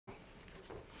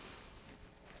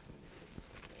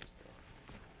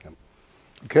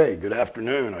Okay, good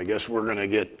afternoon. I guess we're going to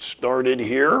get started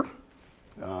here.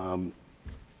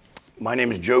 My name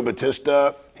is Joe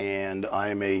Battista, and I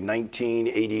am a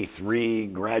 1983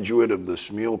 graduate of the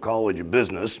Smeal College of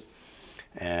Business,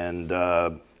 and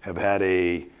have had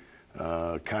a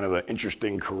kind of an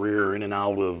interesting career in and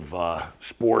out of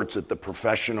sports at the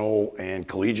professional and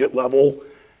collegiate level,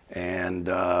 and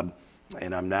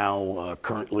I'm now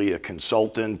currently a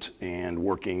consultant and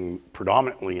working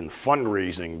predominantly in the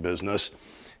fundraising business.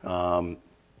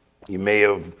 You may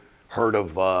have heard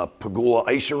of Pegula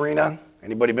Ice Arena.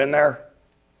 Anybody been there?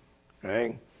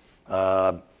 Okay.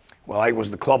 Well, I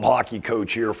was the club hockey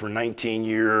coach here for 19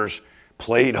 years,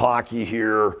 played hockey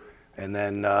here, and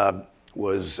then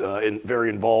was very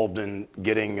involved in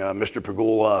getting Mr.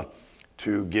 Pegula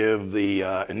to give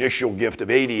the initial gift of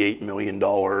 $88 million,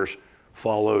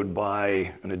 followed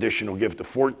by an additional gift of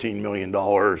 $14 million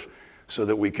so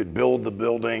that we could build the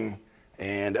building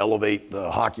and elevate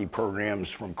the hockey programs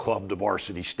from club to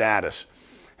varsity status.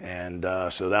 And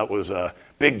so that was a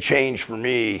big change for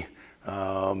me,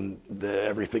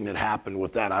 everything that happened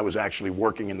with that. I was actually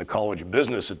working in the College of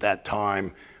Business at that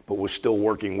time, but was still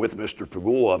working with Mr.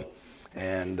 Pegula.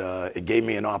 And it gave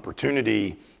me an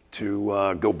opportunity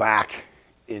to go back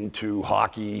into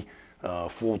hockey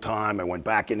full-time. I went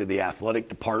back into the athletic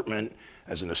department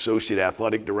as an associate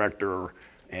athletic director,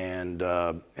 and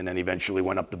then eventually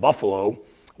went up to Buffalo,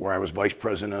 where I was vice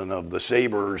president of the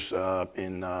Sabres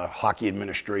in hockey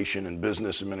administration and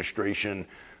business administration.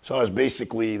 So I was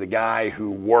basically the guy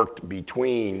who worked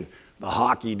between the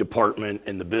hockey department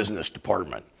and the business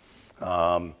department.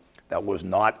 That was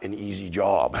not an easy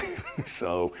job.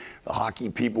 So the hockey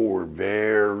people were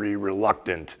very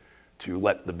reluctant to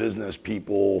let the business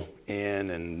people in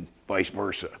and vice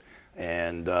versa.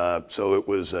 And so it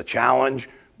was a challenge,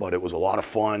 but it was a lot of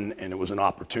fun, and it was an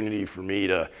opportunity for me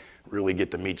to really get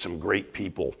to meet some great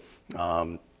people.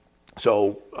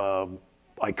 So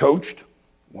I coached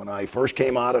when I first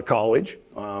came out of college.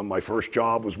 My first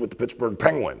job was with the Pittsburgh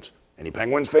Penguins. Any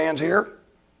Penguins fans here?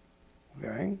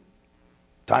 Okay.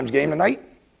 Times game tonight?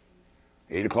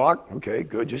 8 o'clock? Okay,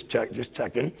 good. Just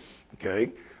checking.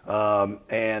 Okay. While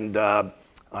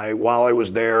I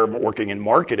was there working in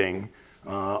marketing,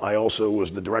 I also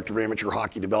was the director of amateur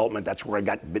hockey development. That's where I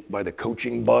got bit by the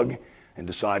coaching bug and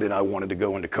decided I wanted to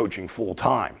go into coaching full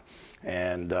time.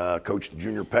 And coached the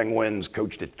Junior Penguins,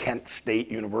 coached at Kent State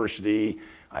University.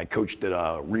 I coached at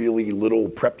a really little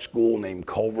prep school named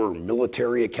Culver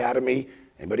Military Academy.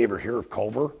 Anybody ever hear of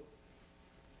Culver?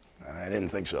 I didn't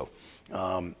think so.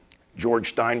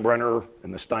 George Steinbrenner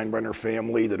and the Steinbrenner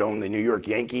family that owned the New York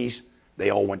Yankees, they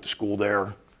all went to school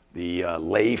there. The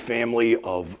Lay family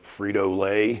of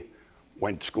Frito-Lay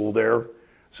went to school there.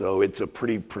 So it's a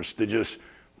pretty prestigious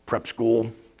prep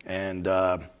school. And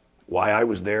why I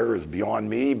was there is beyond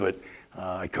me, but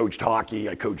I coached hockey,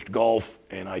 I coached golf,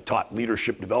 and I taught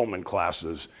leadership development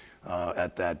classes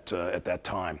at that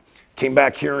time. Came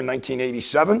back here in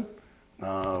 1987,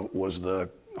 was the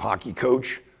hockey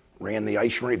coach, ran the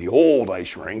ice rink, the old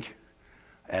ice rink.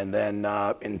 And then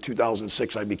in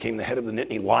 2006, I became the head of the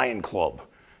Nittany Lion Club.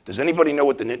 Does anybody know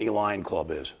what the Nittany Lion Club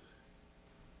is?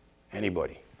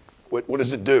 Anybody? What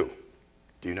does it do?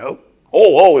 Do you know?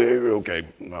 Oh, okay,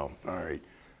 no, all right.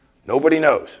 Nobody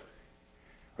knows.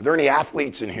 Are there any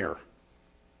athletes in here?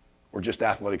 Or just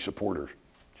athletic supporters?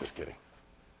 Just kidding.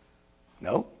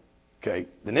 No? Okay,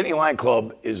 the Nittany Lion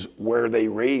Club is where they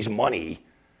raise money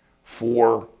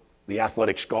for the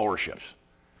athletic scholarships.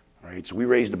 Right? So we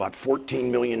raised about $14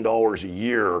 million a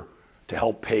year to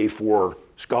help pay for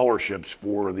scholarships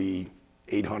for the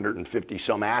 850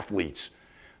 some athletes.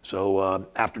 So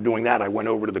after doing that, I went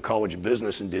over to the College of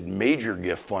Business and did major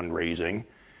gift fundraising,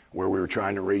 where we were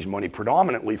trying to raise money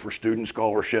predominantly for student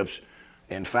scholarships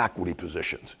and faculty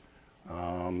positions.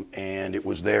 And it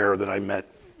was there that I met,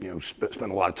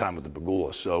 spent a lot of time with the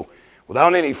Pegulas. So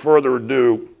without any further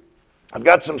ado, I've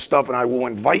got some stuff, and I will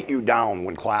invite you down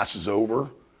when class is over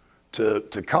to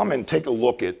come and take a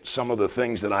look at some of the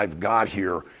things that I've got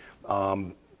here.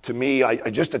 To me, I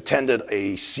just attended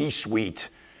a C-suite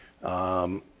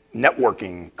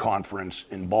networking conference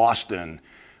in Boston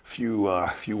a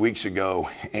few weeks ago,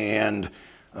 and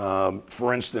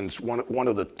for instance, one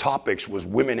of the topics was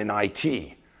women in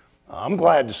IT. I'm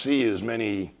glad to see as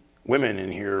many women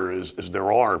in here as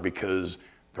there are, because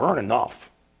there aren't enough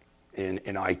in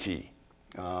IT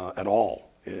at all.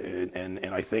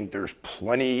 And I think there's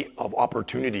plenty of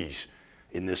opportunities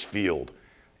in this field.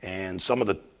 And some of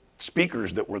the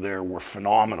speakers that were there were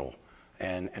phenomenal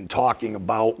and talking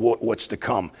about what's to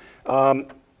come.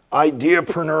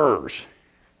 Ideapreneurs,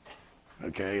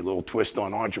 okay, a little twist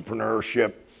on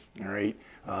entrepreneurship. all right?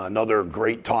 Another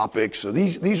great topic. So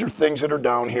these are things that are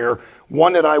down here.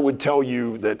 One that I would tell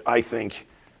you that I think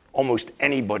almost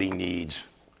anybody needs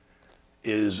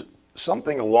is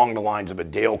something along the lines of a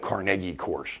Dale Carnegie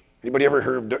course. Anybody ever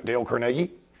heard of Dale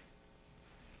Carnegie?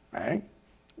 All right.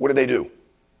 What do they do?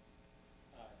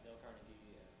 Dale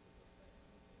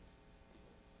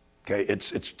Carnegie. Okay,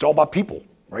 it's all about people,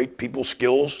 right? People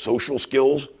skills, social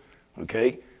skills,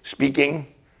 okay? Speaking.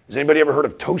 Has anybody ever heard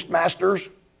of Toastmasters?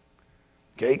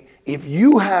 Okay, if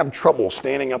you have trouble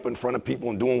standing up in front of people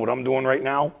and doing what I'm doing right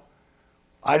now,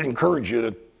 I'd encourage you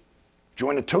to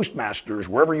join the Toastmasters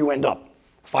wherever you end up.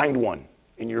 Find one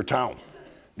in your town.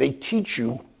 They teach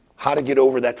you how to get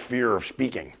over that fear of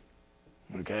speaking,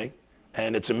 okay?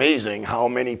 And it's amazing how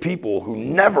many people who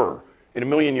never in a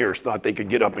million years thought they could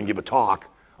get up and give a talk,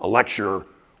 a lecture,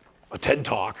 a TED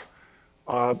Talk,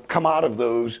 come out of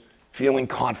those feeling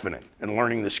confident and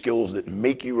learning the skills that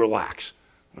make you relax,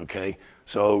 okay?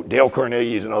 So Dale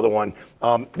Carnegie is another one.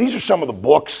 These are some of the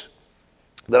books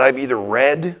that I've either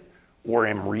read or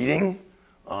am reading.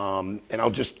 And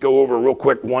I'll just go over real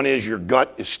quick. One is Your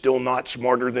Gut is Still Not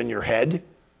Smarter Than Your Head.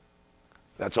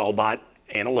 That's all about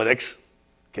analytics,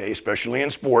 okay, especially in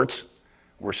sports.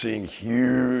 We're seeing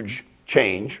huge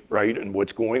change, right, in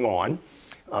what's going on.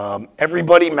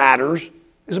 Everybody Matters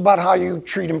is about how you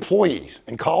treat employees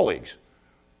and colleagues.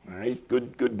 All right,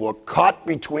 good book. Caught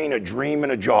Between a Dream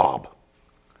and a Job.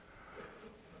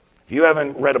 If you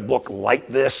haven't read a book like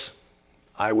this,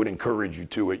 I would encourage you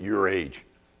to at your age.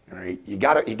 All right, you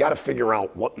gotta figure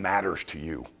out what matters to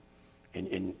you,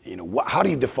 and you know how do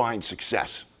you define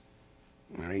success?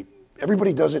 All right,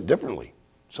 everybody does it differently.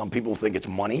 Some people think it's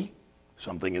money.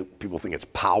 People think it's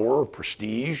power,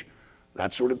 prestige,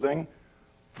 that sort of thing.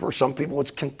 For some people,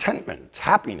 it's contentment, it's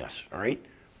happiness. All right,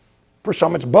 for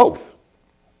some, it's both,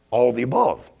 all of the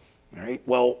above. All right,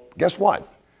 well, guess what?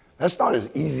 That's not as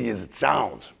easy as it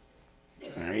sounds.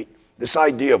 All right, this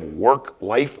idea of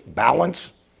work-life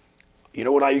balance. You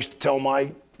know what I used to tell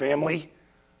my family?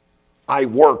 I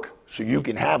work so you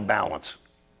can have balance,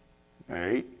 all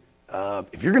right?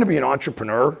 If you're gonna be an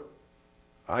entrepreneur,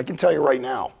 I can tell you right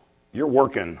now, you're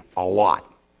working a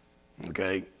lot,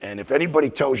 okay? And if anybody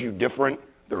tells you different,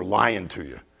 they're lying to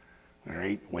you, all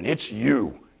right? When it's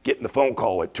you getting the phone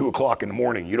call at 2 o'clock in the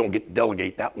morning, you don't get to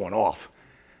delegate that one off,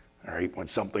 all right? When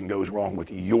something goes wrong with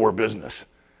your business,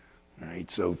 all right?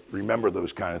 So remember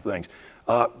those kind of things.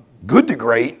 Good to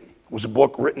Great was a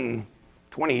book written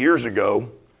 20 years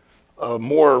ago. A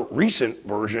more recent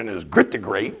version is Grit to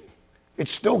Great. It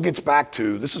still gets back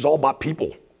to, this is all about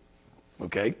people,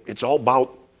 okay? It's all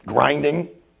about grinding.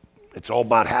 It's all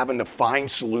about having to find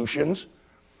solutions.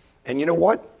 And you know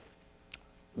what?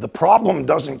 The problem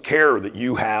doesn't care that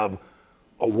you have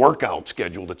a workout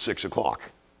scheduled at 6 o'clock,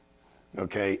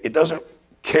 okay? It doesn't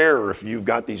care if you've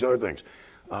got these other things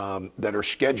that are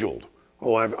scheduled.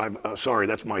 Oh, I'm sorry,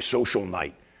 that's my social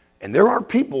night. And there are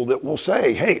people that will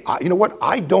say, hey, you know what?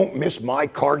 I don't miss my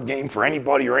card game for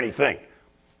anybody or anything.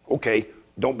 Okay,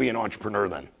 don't be an entrepreneur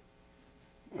then.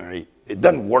 All right? It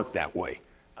doesn't work that way.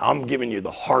 I'm giving you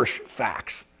the harsh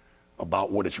facts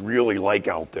about what it's really like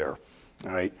out there.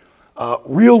 All right?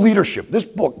 Real Leadership. This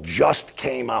book just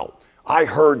came out. I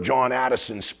heard John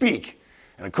Addison speak,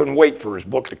 and I couldn't wait for his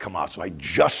book to come out, so I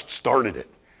just started it.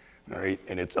 All right?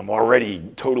 And I'm already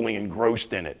totally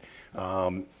engrossed in it.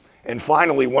 And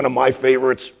finally, one of my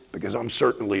favorites, because I'm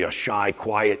certainly a shy,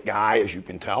 quiet guy, as you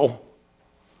can tell,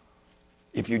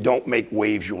 if you don't make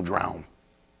waves, you'll drown.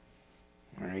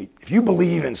 All right? If you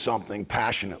believe in something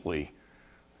passionately,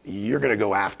 you're going to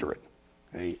go after it.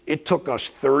 Okay? It took us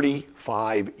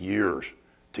 35 years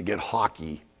to get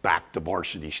hockey back to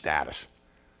varsity status.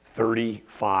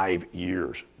 35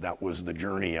 years. That was the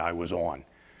journey I was on.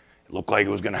 It looked like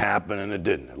it was going to happen, and it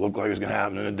didn't. It looked like it was going to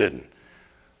happen, and it didn't.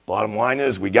 Bottom line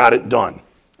is, we got it done.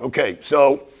 Okay,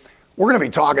 so we're going to be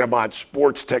talking about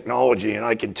sports technology, and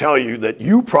I can tell you that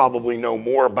you probably know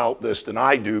more about this than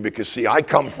I do because, see, I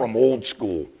come from old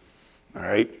school, all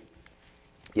right?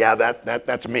 Yeah,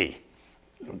 that's me,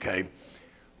 okay?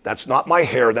 That's not my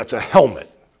hair, that's a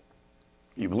helmet.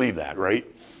 You believe that, right?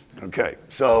 Okay,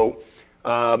 so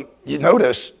you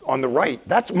notice on the right,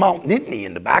 that's Mount Nittany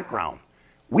in the background.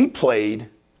 We played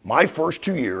my first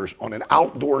 2 years on an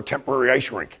outdoor temporary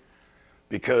ice rink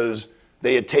because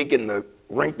they had taken the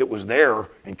rink that was there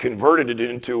and converted it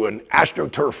into an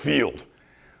AstroTurf field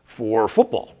for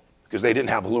football because they didn't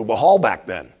have Haluba Hall back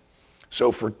then.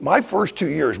 So for my first 2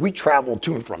 years, we traveled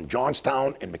to and from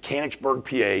Johnstown and Mechanicsburg,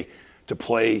 PA to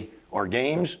play our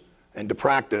games and to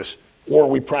practice, or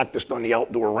we practiced on the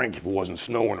outdoor rink if it wasn't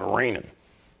snowing or raining,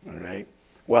 all right?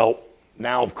 Well,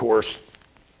 now, of course,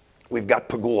 we've got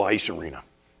Pagula Ice Arena,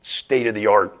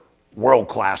 state-of-the-art,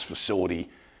 world-class facility,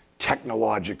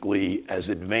 technologically as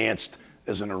advanced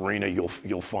as an arena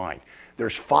you'll find.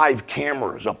 There's 5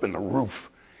 cameras up in the roof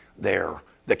there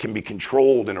that can be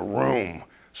controlled in a room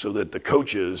so that the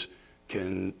coaches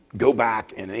can go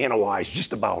back and analyze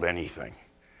just about anything,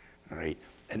 all right?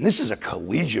 And this is a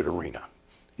collegiate arena.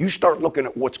 You start looking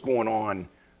at what's going on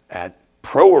at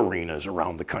pro arenas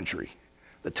around the country.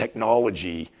 The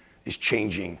technology is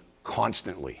changing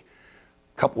constantly.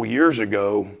 A couple years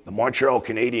ago, the Montreal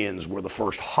Canadiens were the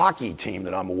first hockey team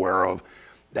that I'm aware of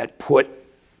that put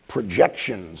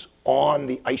projections on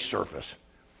the ice surface.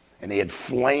 And they had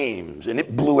flames, and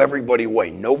it blew everybody away.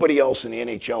 Nobody else in the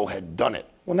NHL had done it.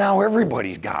 Well, now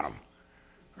everybody's got them,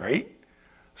 right?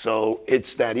 So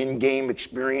it's that in-game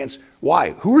experience.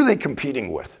 Why? Who are they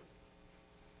competing with?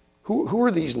 Who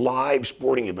are these live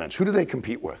sporting events? Who do they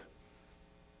compete with?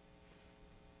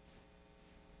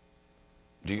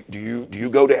 Do you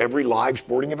go to every live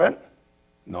sporting event?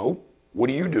 No. What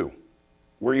do you do?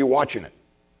 Where are you watching it?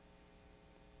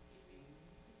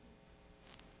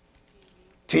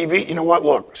 TV, you know what,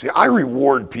 look, see, I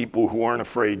reward people who aren't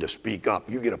afraid to speak up.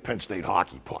 You get a Penn State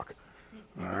hockey puck.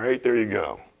 All right, there you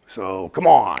go. So come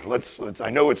on, let's I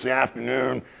know it's the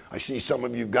afternoon. I see some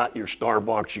of you got your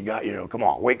Starbucks, you got, come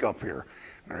on, wake up here,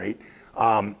 all right?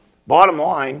 Bottom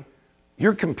line,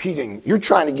 you're competing, you're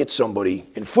trying to get somebody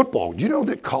in football. Do you know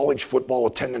that college football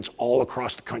attendance all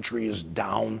across the country is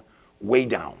down, way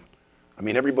down? I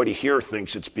mean, everybody here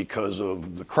thinks it's because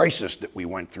of the crisis that we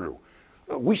went through.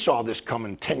 We saw this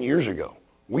coming 10 years ago.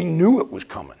 We knew it was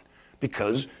coming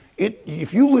because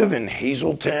if you live in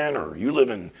Hazleton or you live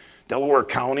in Delaware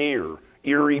County or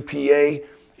Erie, PA,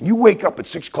 and you wake up at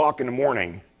 6 o'clock in the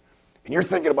morning and you're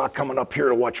thinking about coming up here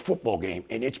to watch a football game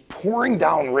and it's pouring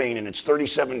down rain and it's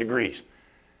 37 degrees,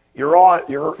 here's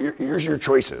your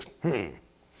choices.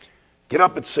 Get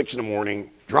up at 6 in the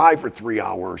morning, drive for 3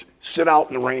 hours, sit out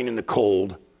in the rain and the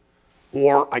cold,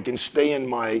 or I can stay in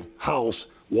my house,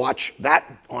 watch that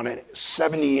on a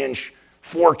 70-inch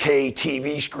 4K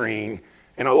TV screen,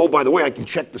 and oh, by the way, I can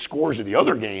check the scores of the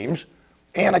other games,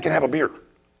 and I can have a beer,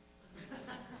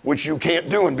 which you can't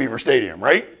do in Beaver Stadium,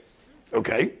 right?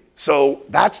 Okay, so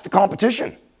that's the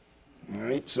competition, all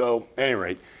right? So, at any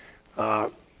rate,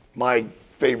 my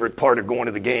favorite part of going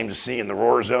to the games is seeing the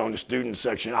Roar Zone, the student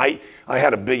section. I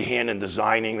had a big hand in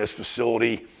designing this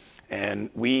facility, and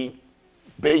we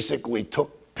basically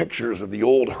took pictures of the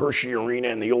old Hershey Arena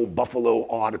and the old Buffalo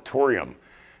Auditorium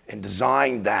and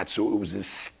designed that so it was as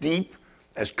steep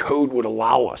as code would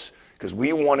allow us because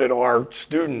we wanted our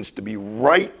students to be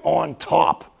right on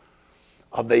top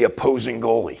of the opposing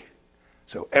goalie.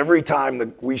 So every time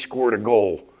that we scored a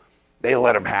goal, they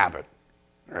let him have it,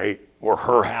 right? Or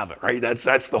her have it, right?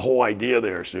 That's the whole idea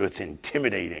there. So it's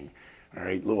intimidating, all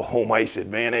right? Little home ice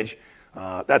advantage.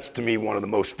 That's to me one of the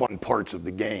most fun parts of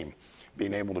the game,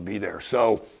 being able to be there.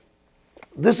 So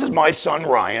this is my son,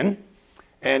 Ryan,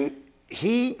 and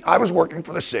I was working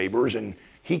for the Sabres, and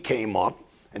he came up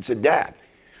and said, Dad,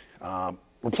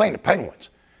 we're playing the Penguins.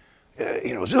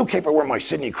 Is it okay if I wear my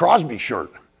Sidney Crosby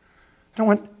shirt? And I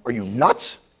went, are you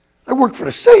nuts? I work for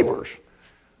the Sabres.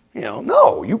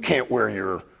 No, you can't wear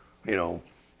your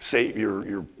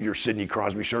Sidney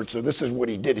Crosby shirt. So this is what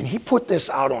he did, and he put this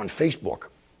out on Facebook.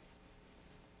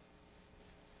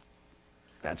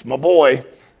 That's my boy.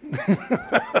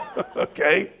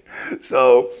 Okay?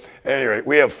 So, anyway,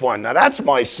 we have fun. Now, that's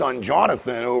my son,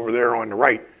 Jonathan, over there on the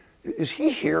right. Is he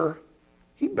here?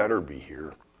 He better be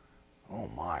here. Oh,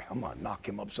 my. I'm going to knock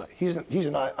him upside. He's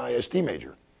an IST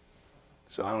major.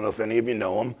 So, I don't know if any of you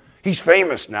know him. He's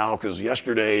famous now because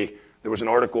yesterday there was an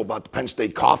article about the Penn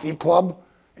State Coffee Club,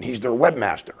 and he's their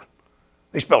webmaster.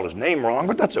 They spelled his name wrong,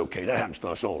 but that's okay. That happens to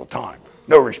us all the time.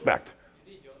 No respect.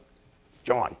 Is he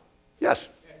John? Yes.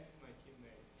 Yes, my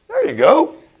teammate. There you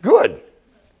go. Good.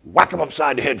 Whack him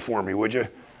upside the head for me, would you?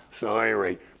 So at any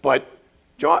rate, but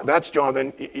that's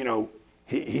Jonathan.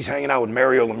 He's hanging out with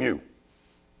Mario Lemieux.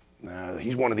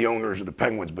 He's one of the owners of the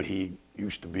Penguins, but he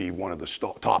used to be one of the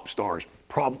top stars,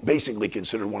 basically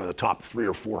considered one of the top 3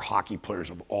 or 4 hockey players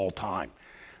of all time.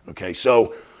 Okay,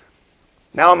 so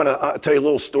now I'm going to tell you a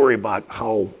little story about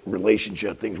how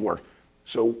relationship things work.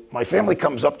 So my family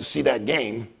comes up to see that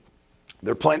game.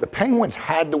 They're playing. The Penguins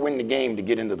had to win the game to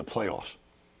get into the playoffs.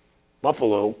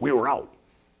 Buffalo, we were out.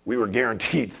 We were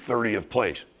guaranteed 30th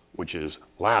place, which is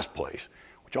last place,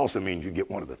 which also means you get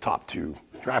one of the top 2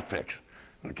 draft picks.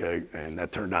 Okay, and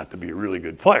that turned out to be a really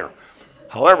good player.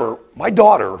 However, my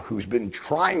daughter, who's been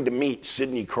trying to meet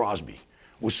Sidney Crosby,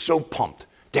 was so pumped.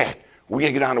 Dad, we're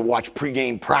going to get down to watch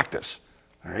pregame practice,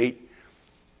 all right?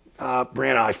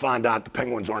 Brianna, I found out the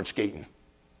Penguins aren't skating.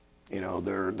 You know,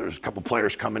 there's a couple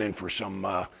players coming in for some,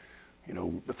 you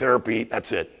know, therapy.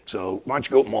 That's it. So why don't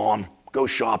you go, Mom, go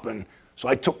shopping. So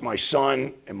I took my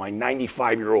son and my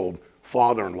 95-year-old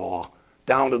father-in-law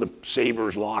down to the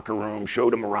Sabres locker room,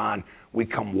 showed him around. We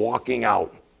come walking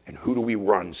out, and who do we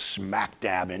run smack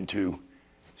dab into?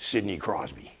 Sidney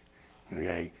Crosby.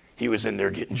 Okay, he was in there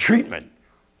getting treatment.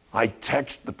 I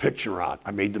text the picture out.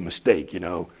 I made the mistake, you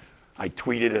know. I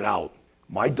tweeted it out.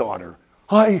 My daughter,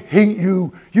 I hate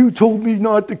you. You told me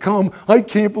not to come. I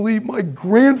can't believe my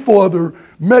grandfather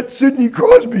met Sidney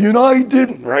Crosby and I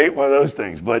didn't, right? One of those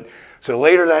things. But so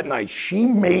later that night, she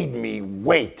made me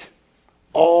wait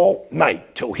all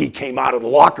night till he came out of the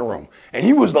locker room. And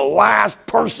he was the last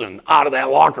person out of that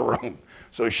locker room.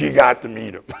 So she got to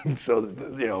meet him. So,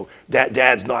 you know,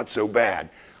 dad's not so bad.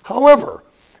 However,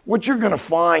 what you're going to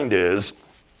find is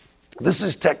this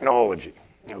is technology,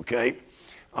 okay?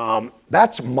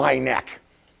 That's my neck.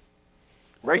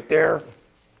 Right there,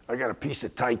 I got a piece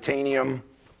of titanium,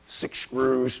 6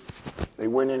 screws. They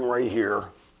went in right here,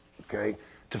 okay,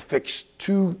 to fix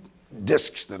 2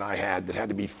 discs that I had that had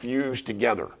to be fused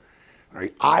together.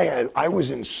 Right? I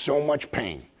was in so much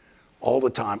pain all the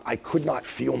time. I could not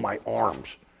feel my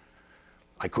arms.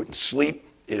 I couldn't sleep.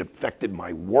 It affected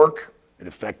my work. It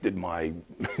affected my,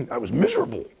 I was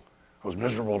miserable. I was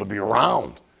miserable to be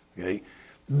around. Okay?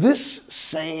 This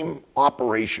same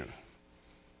operation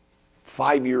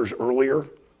 5 years earlier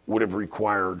would have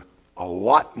required a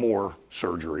lot more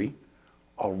surgery,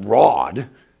 a rod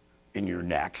in your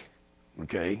neck,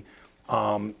 okay?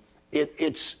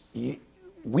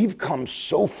 We've come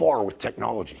so far with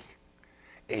technology,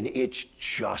 and it's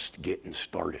just getting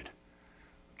started,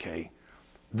 okay?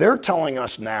 They're telling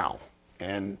us now,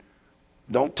 and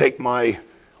don't take my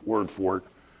word for it,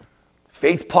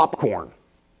 Faith Popcorn,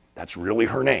 that's really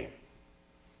her name,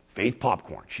 Faith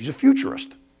Popcorn. She's a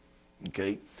futurist,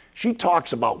 okay? She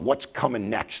talks about what's coming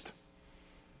next,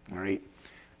 all right?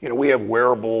 You know, we have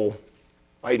wearable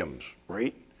items,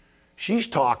 right? She's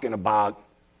talking about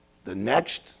the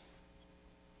next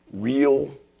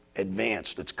real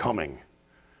advance that's coming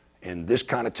in this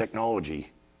kind of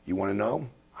technology. You want to know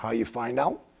how you find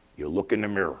out? You look in the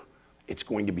mirror. It's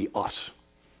going to be us.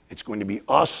 It's going to be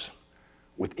us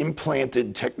with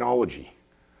implanted technology,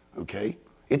 okay?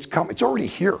 It's already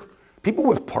here. People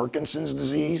with Parkinson's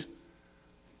disease,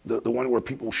 the one where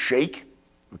people shake,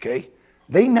 okay?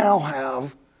 They now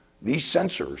have these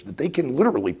sensors that they can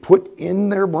literally put in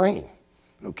their brain,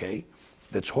 okay?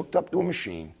 That's hooked up to a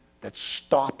machine that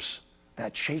stops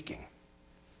that shaking,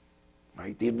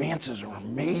 right? The advances are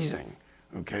amazing,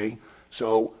 okay?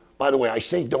 So, by the way, I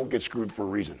say don't get screwed for a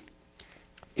reason.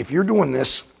 If you're doing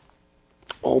this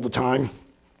all the time,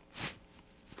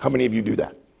 how many of you do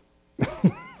that?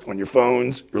 On your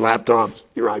phones, your laptops,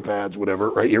 your iPads, whatever,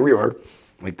 right? Here we are,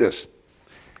 like this.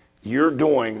 You're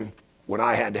doing what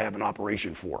I had to have an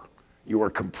operation for. You are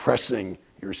compressing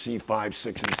your C5,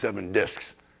 6, and 7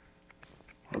 discs,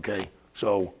 okay?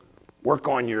 So work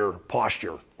on your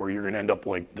posture or you're gonna end up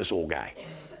like this old guy,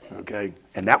 okay?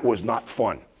 And that was not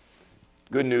fun.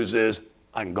 Good news is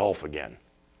I can golf again.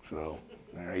 So,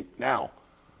 all right, now,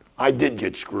 I did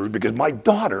get screwed because my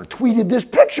daughter tweeted this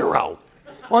picture out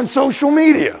on social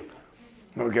media,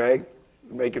 okay?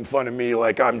 Making fun of me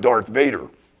like I'm Darth Vader,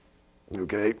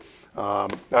 okay? All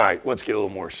right, let's get a little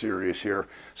more serious here.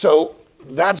 So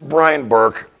that's Brian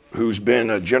Burke, who's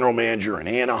been a general manager in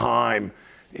Anaheim,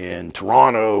 in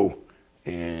Toronto,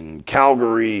 in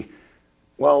Calgary.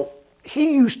 Well,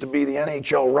 he used to be the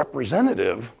NHL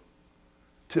representative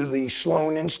to the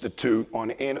Sloan Institute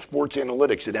on Sports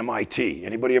Analytics at MIT.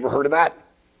 Anybody ever heard of that?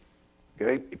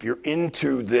 Okay, if you're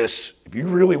into this, if you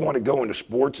really want to go into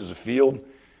sports as a field,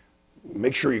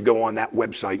 make sure you go on that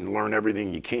website and learn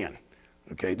everything you can.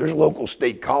 Okay, there's a local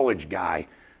state college guy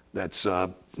that's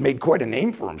made quite a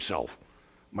name for himself,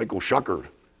 Michael Schucker,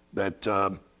 that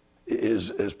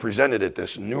is presented at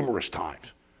this numerous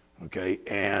times. Okay,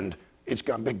 and it's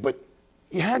got big, but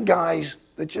you had guys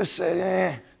that just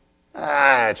said,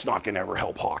 it's not going to ever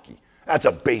help hockey. That's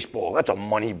a baseball, that's a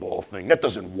money ball thing. That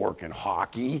doesn't work in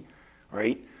hockey,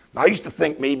 right? Now, I used to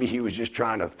think maybe he was just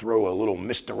trying to throw a little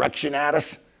misdirection at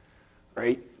us,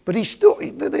 right? But he's still,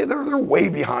 they're way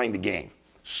behind the game.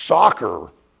 Soccer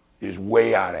is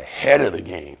way out ahead of the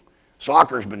game.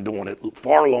 Soccer's been doing it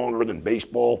far longer than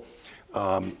baseball.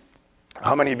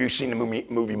 How many of you seen the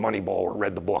movie Moneyball or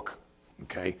read the book?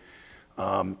 Okay.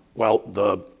 Well,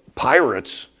 the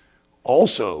Pirates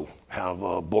also have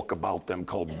a book about them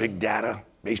called Big Data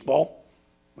Baseball.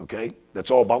 Okay.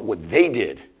 That's all about what they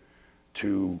did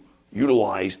to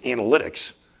utilize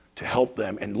analytics to help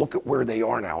them. And look at where they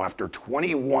are now. After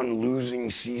 21 losing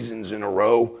seasons in a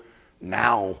row,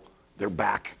 now they're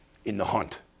back in the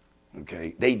hunt.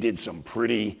 Okay, they did some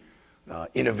pretty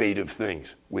innovative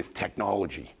things with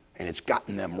technology, and it's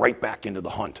gotten them right back into the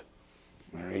hunt.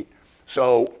 All right,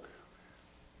 so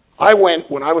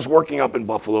when I was working up in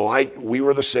Buffalo, we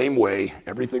were the same way.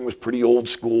 Everything was pretty old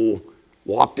school.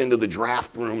 Walked into the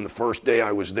draft room the first day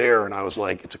I was there, and I was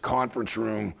like, it's a conference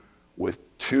room with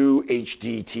 2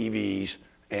 HD TVs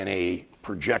and a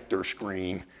projector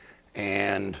screen,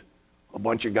 and a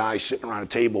bunch of guys sitting around a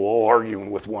table all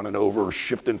arguing with one another,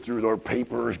 shifting through their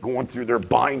papers, going through their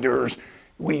binders.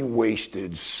 We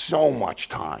wasted so much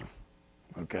time,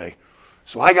 okay?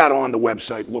 So I got on the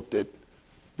website, looked at,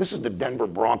 this is the Denver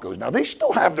Broncos. Now, they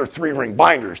still have their 3-ring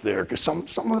binders there, because some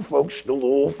of the folks still a little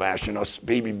old-fashioned. Us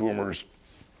baby boomers,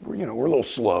 we're a little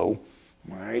slow,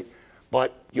 all right?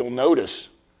 But you'll notice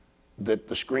that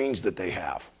the screens that they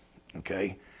have,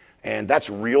 okay? And that's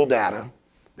real data.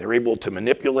 They're able to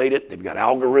manipulate it. They've got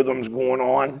algorithms going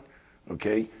on,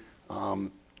 okay?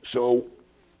 So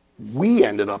we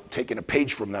ended up taking a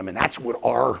page from them, and that's what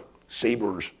our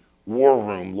Sabres war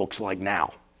room looks like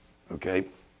now, okay?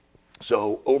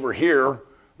 So over here,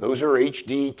 those are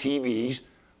HD TVs.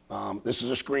 This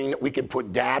is a screen that we can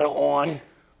put data on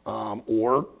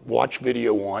or watch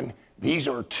video on. These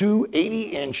are 2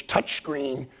 80-inch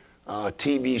touchscreen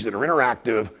TVs that are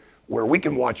interactive, where we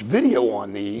can watch video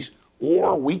on these,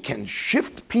 or we can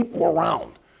shift people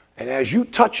around. And as you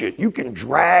touch it, you can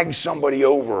drag somebody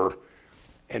over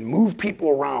and move people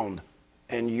around,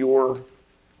 and your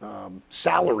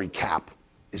salary cap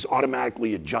is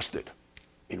automatically adjusted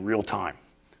in real time.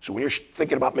 So when you're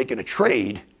thinking about making a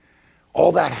trade,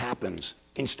 all that happens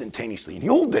instantaneously. In the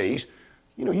old days,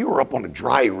 you were up on a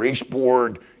dry erase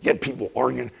board, you had people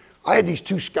arguing. I had these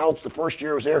 2 scouts the first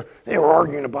year I was there. They were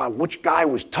arguing about which guy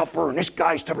was tougher and this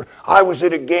guy's tougher. I was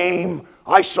at a game.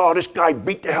 I saw this guy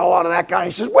beat the hell out of that guy.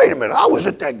 He says, wait a minute, I was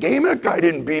at that game. That guy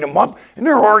didn't beat him up. And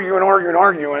they're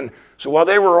arguing. So while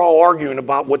they were all arguing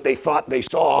about what they thought they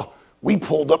saw, we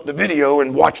pulled up the video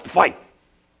and watched the fight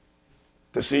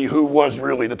to see who was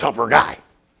really the tougher guy,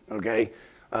 okay?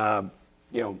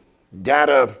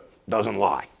 Data doesn't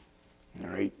lie, all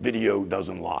right? Video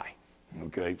doesn't lie,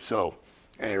 okay? So,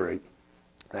 at any rate,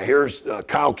 here's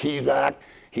Kyle Kiesbach.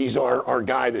 He's our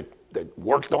guy that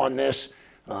worked on this.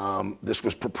 This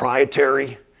was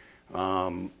proprietary.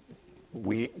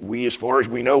 We, as far as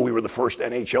we know, we were the first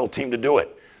NHL team to do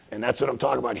it. And that's what I'm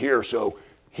talking about here. So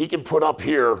he can put up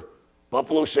here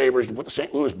Buffalo Sabres, you can put the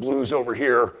St. Louis Blues over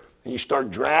here, and you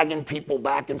start dragging people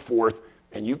back and forth,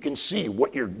 and you can see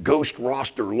what your ghost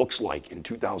roster looks like in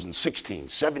 2016,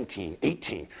 17,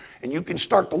 18. And you can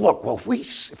start to look, well,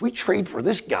 if we trade for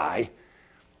this guy,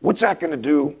 what's that going to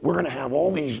do? We're going to have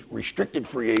all these restricted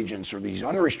free agents or these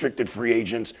unrestricted free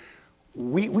agents.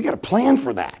 We got a plan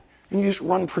for that. And you just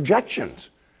run projections,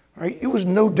 right? It was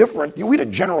no different. We had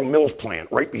a General Mills plant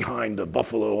right behind the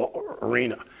Buffalo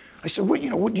Arena. I said,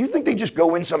 do you think they just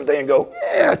go in someday and go,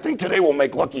 yeah, I think today we'll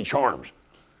make Lucky Charms?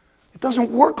 It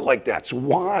doesn't work like that. So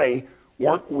why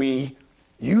weren't we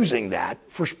using that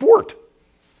for sport?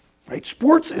 Right?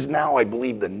 Sports is now, I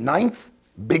believe, the 9th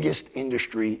biggest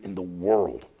industry in the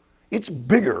world. It's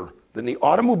bigger than the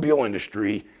automobile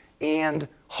industry and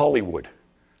Hollywood,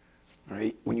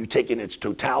 right? When you take in its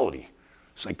totality,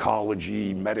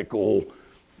 psychology, medical,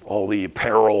 all the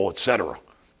apparel, et cetera.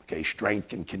 Okay,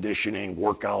 strength and conditioning,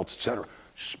 workouts, et cetera.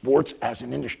 Sports as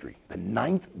an industry, the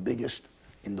 9th biggest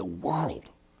in the world.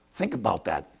 Think about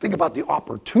that. Think about the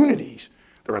opportunities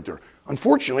that are out there.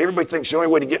 Unfortunately, everybody thinks the only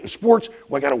way to get in sports,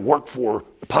 well, I got to work for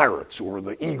the Pirates or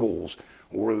the Eagles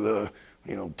or the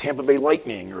Tampa Bay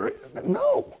Lightning.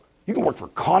 No, you can work for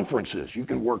conferences. You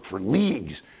can work for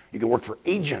leagues. You can work for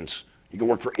agents. You can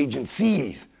work for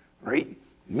agencies, right?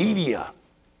 Media.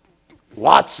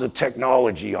 Lots of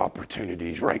technology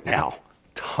opportunities right now.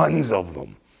 Tons of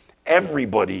them.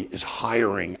 Everybody is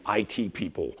hiring IT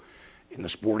people in the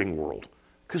sporting world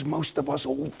because most of us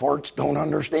old farts don't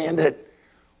understand it.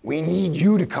 We need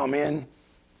you to come in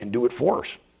and do it for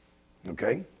us,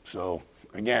 okay? So,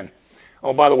 again,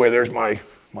 oh, by the way, there's my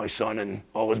son and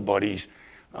all his buddies.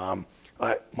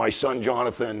 My son,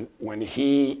 Jonathan, when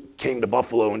he came to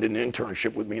Buffalo and did an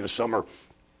internship with me in the summer,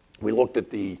 we looked at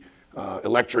the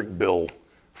electric bill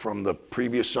from the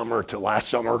previous summer to last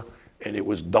summer, and it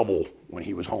was double when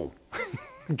he was home,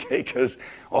 okay? Because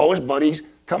all his buddies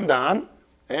come down,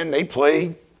 and they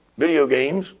play video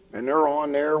games, and they're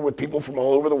on there with people from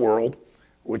all over the world,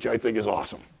 which I think is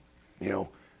awesome.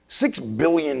 6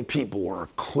 billion people are a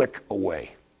click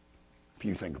away, if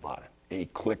you think about it, a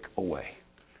click away.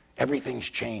 Everything's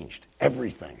changed,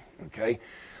 everything, okay?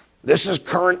 This is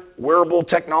current wearable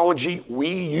technology. We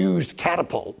used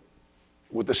Catapult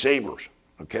with the Sabres,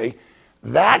 okay?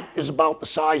 That is about the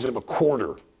size of a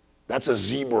quarter. That's a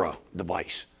zebra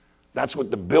device. That's what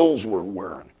the Bills were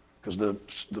wearing, because the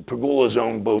Pagulas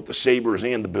own both the Sabres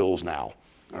and the Bills now,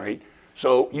 all right?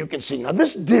 So you can see, now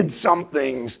this did some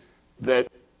things that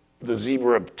the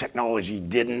zebra technology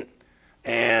didn't,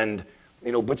 and,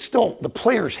 you know, but still, the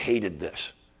players hated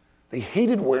this. They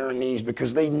hated wearing these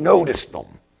because they noticed them,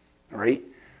 all right?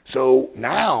 So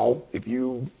now, if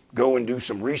you go and do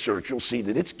some research, you'll see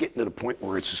that it's getting to the point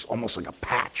where it's just almost like a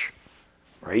patch,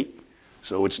 right?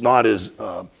 So it's not as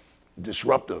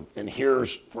disruptive. And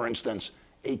here's, for instance,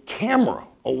 a camera,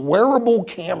 a wearable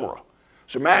camera.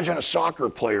 So imagine a soccer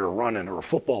player running or a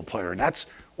football player, and that's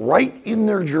right in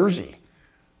their jersey,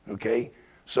 okay?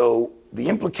 So the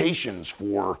implications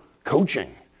for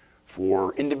coaching,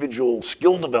 for individual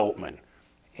skill development,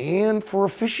 and for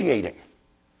officiating,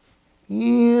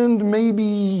 and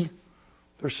maybe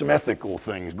there's some ethical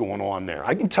things going on there.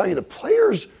 I can tell you the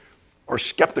players are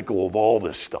skeptical of all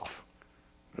this stuff,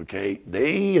 okay?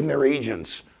 They and their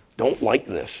agents don't like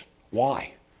this.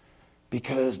 Why?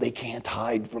 Because they can't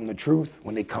hide from the truth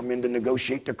when they come in to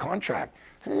negotiate their contract.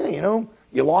 You know,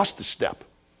 you lost a step.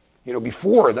 You know,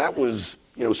 before that was,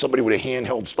 you know, somebody with a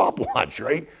handheld stopwatch,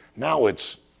 right? Now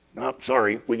it's, oh,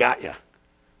 sorry, we got you,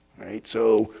 right?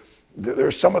 So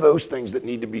there's some of those things that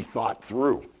need to be thought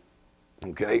through,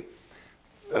 okay?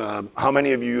 How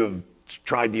many of you have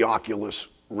tried the Oculus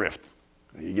Rift?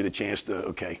 You get a chance to,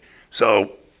 okay.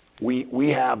 So we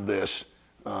have this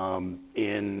up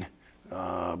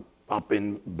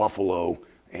in Buffalo,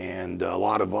 and a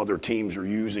lot of other teams are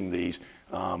using these.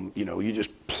 You know, you just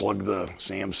plug the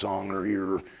Samsung or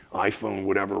your iPhone,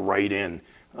 whatever, right in,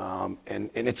 and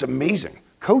it's amazing.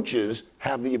 Coaches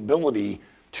have the ability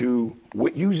to,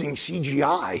 using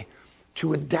CGI,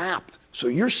 to adapt. So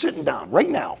you're sitting down right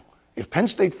now. If Penn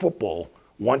State football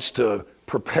wants to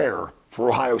prepare for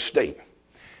Ohio State,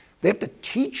 they have to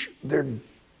teach their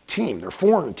team, their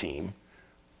foreign team,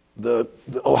 the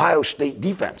Ohio State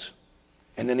defense.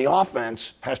 And then the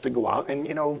offense has to go out, and,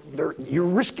 you know, you're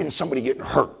risking somebody getting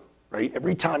hurt, right?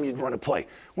 Every time you run a play.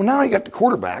 Well, now you got the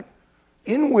quarterback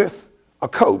in with a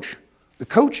coach. The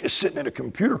coach is sitting at a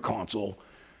computer console,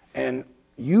 and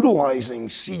utilizing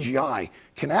CGI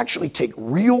can actually take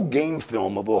real game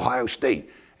film of Ohio State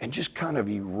and just kind of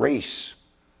erase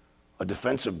a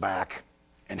defensive back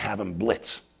and have him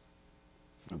blitz,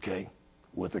 okay,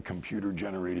 with a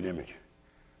computer-generated image.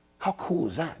 How cool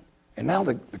is that? And now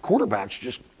the quarterback's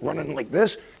just running like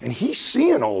this, and he's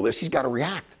seeing all this. He's got to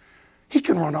react. He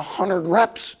can run 100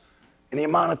 reps in the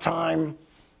amount of time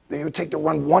that it would take to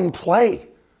run one play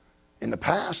in the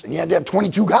past, and you had to have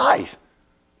 22 guys,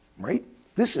 right?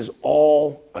 This is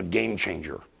all a game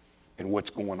changer in what's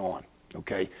going on,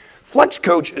 okay? Flex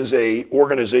Coach is an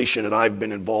organization that I've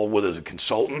been involved with as a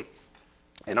consultant,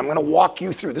 and I'm going to walk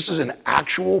you through. This is an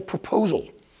actual proposal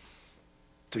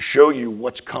to show you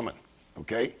what's coming,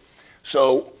 okay?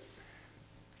 So,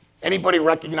 anybody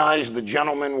recognize the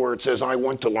gentleman where it says, "I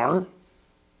want to learn"?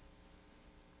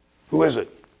 Who is it?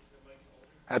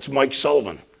 That's Mike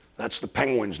Sullivan. That's the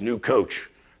Penguins' new coach.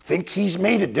 Think he's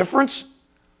made a difference?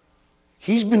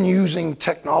 He's been using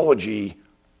technology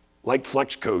like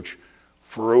Flex Coach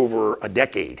for over a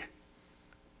decade,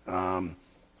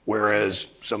 whereas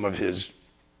some of his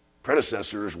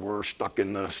predecessors were stuck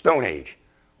in the Stone Age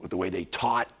with the way they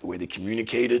taught, the way they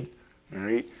communicated, all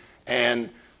right? And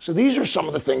so these are some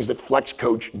of the things that Flex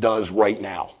Coach does right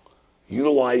now,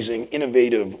 utilizing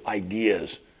innovative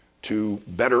ideas to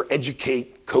better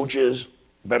educate coaches,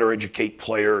 better educate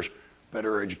players,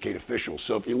 better educate officials.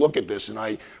 So if you look at this, and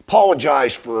I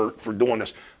apologize for doing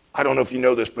this. I don't know if you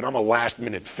know this, but I'm a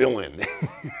last-minute fill-in.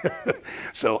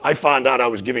 So I found out I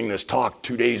was giving this talk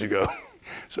 2 days ago.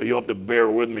 So you'll have to bear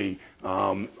with me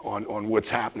on what's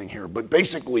happening here. But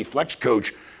basically, Flex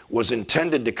Coach was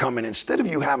intended to come in, instead of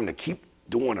you having to keep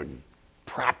doing a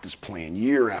practice plan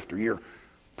year after year,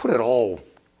 put it all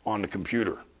on the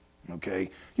computer, okay?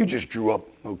 You just drew up,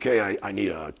 okay, I need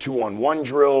a 2-on-1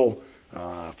 drill.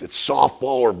 If it's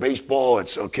softball or baseball,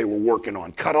 it's, okay, we're working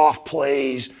on cutoff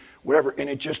plays, whatever, and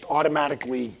it just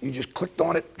automatically, you just clicked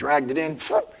on it, dragged it in.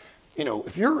 You know,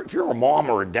 if you're a mom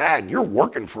or a dad and you're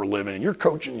working for a living and you're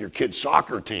coaching your kid's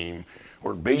soccer team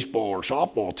or baseball or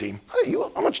softball team,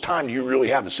 how much time do you really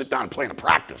have to sit down and play in a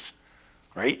practice,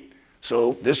 right?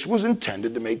 So this was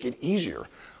intended to make it easier.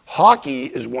 Hockey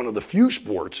is one of the few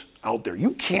sports out there.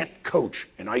 You can't coach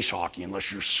in ice hockey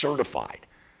unless you're certified,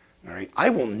 all right? I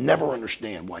will never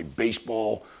understand why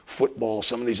baseball, football,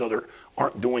 some of these other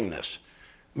aren't doing this.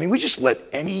 I mean, we just let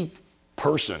any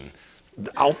person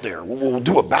out there, we'll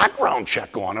do a background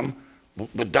check on them,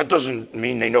 but that doesn't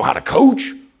mean they know how to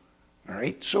coach. All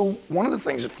right, so one of the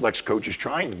things that Flex Coach is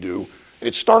trying to do,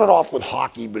 it started off with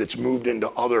hockey, but it's moved into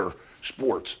other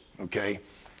sports, okay?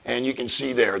 And you can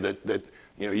see there that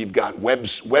you know, you've got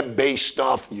web-based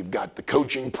stuff, you've got the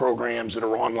coaching programs that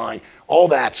are online, all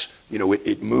that's, you know,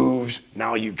 it moves.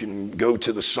 Now you can go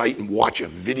to the site and watch a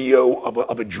video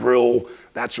of a drill,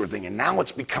 that sort of thing. And now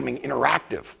it's becoming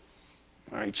interactive,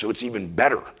 all right? So it's even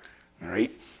better, all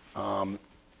right?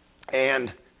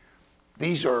 And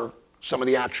these are some of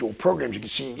the actual programs. You can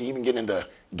see you can even get into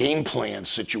game plan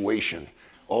situation,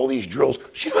 all these drills.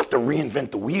 So you don't have to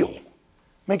reinvent the wheel.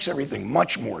 Makes everything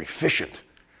much more efficient,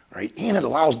 right? And it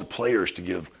allows the players to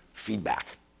give feedback,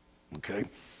 okay?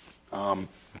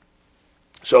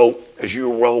 So as you're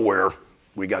well aware,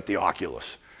 we got the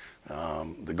Oculus,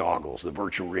 the goggles, the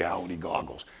virtual reality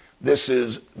goggles. This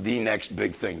is the next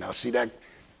big thing. Now see that,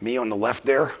 me on the left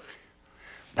there?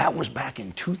 That was back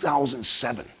in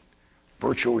 2007.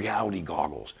 Virtual reality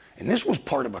goggles. And this was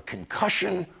part of a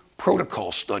concussion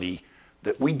protocol study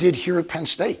that we did here at Penn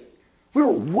State. We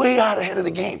were way out ahead of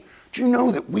the game. Do you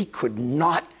know that we could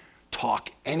not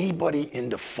talk anybody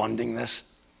into funding this?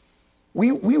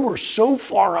 We were so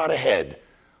far out ahead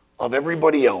of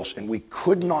everybody else, and we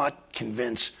could not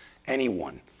convince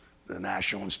anyone, the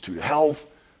National Institute of Health,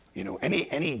 you know,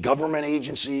 any government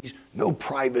agencies, no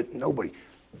private, nobody.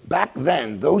 Back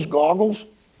then, those goggles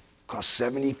cost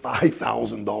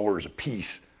 $75,000 a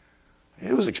piece.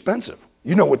 It was expensive.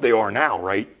 You know what they are now,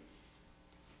 right?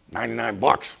 99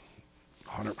 bucks,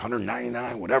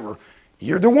 199, whatever.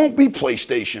 There won't be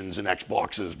PlayStations and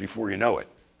Xboxes before you know it,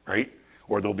 right?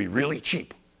 Or they'll be really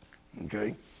cheap,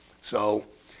 okay? So,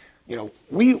 you know,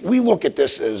 we look at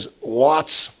this as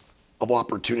lots of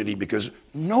opportunity because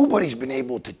nobody's been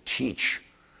able to teach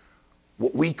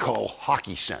what we call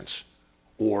hockey sense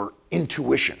or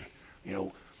intuition, you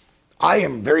know. I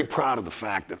am very proud of the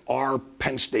fact that our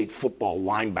Penn State football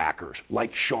linebackers,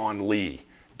 like Sean Lee,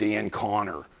 Dan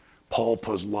Connor, Paul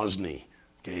Posluszny,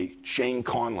 okay, Shane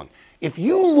Conlon, if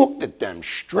you looked at them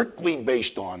strictly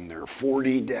based on their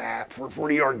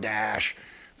 40-yard dash,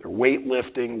 their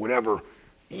weightlifting, whatever,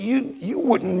 you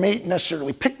wouldn't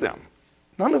necessarily pick them.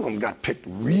 None of them got picked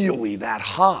really that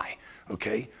high,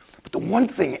 okay? But the one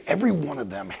thing every one of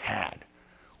them had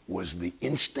was the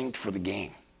instinct for the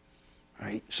game.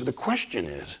 Right? So the question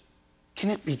is, can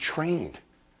it be trained?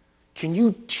 Can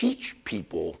you teach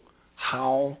people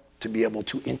how to be able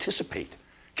to anticipate?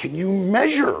 Can you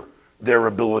measure their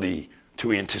ability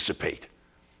to anticipate?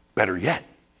 Better yet,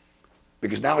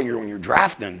 because now when you're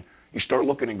drafting, you start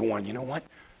looking and going, you know what?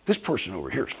 This person over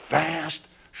here is fast,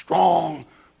 strong,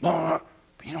 blah,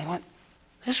 but you know what?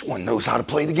 This one knows how to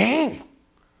play the game.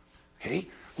 Okay?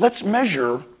 Let's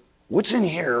measure what's in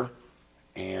here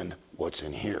and what's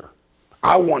in here.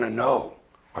 I want to know,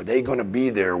 are they going to be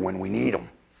there when we need them?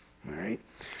 All right.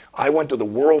 I went to the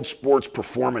World Sports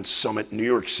Performance Summit in New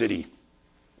York City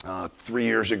 3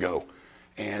 years ago,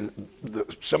 and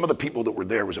some of the people that were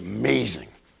there was amazing.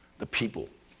 The people,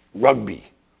 rugby,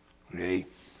 okay,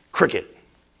 cricket,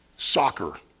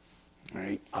 soccer,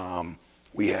 right?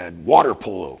 We had water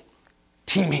polo,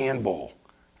 team handball,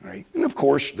 right? And of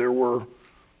course, there were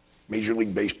Major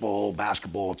League Baseball,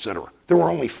 basketball, etc. There were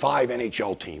only 5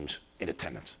 NHL teams in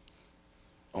attendance.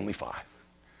 Only 5.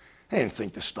 I didn't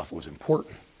think this stuff was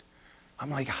important. I'm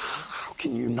like, how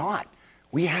can you not?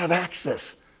 We have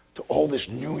access to all this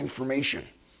new information,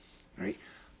 right?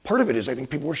 Part of it is I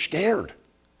think people are scared.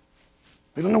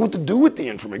 They don't know what to do with the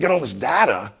information. You get all this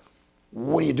data,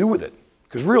 what do you do with it?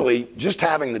 Because really, just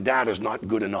having the data is not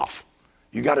good enough.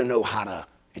 You got to know how to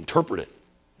interpret it,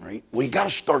 right? Well, you got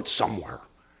to start somewhere.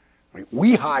 Right?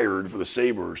 We hired for the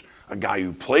Sabres a guy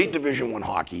who played Division I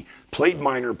hockey, played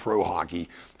minor pro hockey,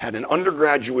 had an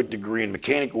undergraduate degree in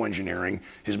mechanical engineering,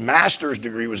 his master's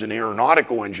degree was in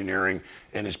aeronautical engineering,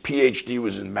 and his PhD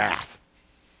was in math.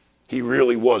 He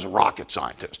really was a rocket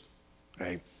scientist.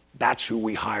 Okay? That's who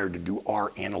we hired to do our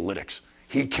analytics.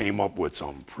 He came up with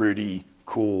some pretty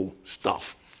cool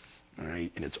stuff, all right?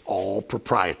 And it's all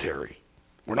proprietary.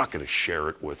 We're not going to share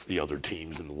it with the other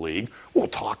teams in the league. We'll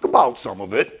talk about some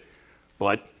of it,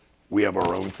 but we have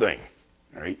our own thing,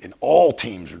 all right? And all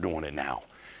teams are doing it now.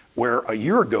 Where a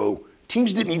year ago,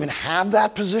 teams didn't even have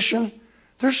that position.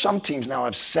 There's some teams now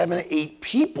have 7, 8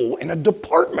 people in a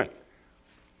department,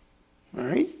 all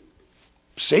right?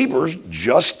 Sabres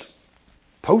just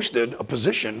posted a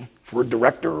position for a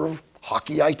director of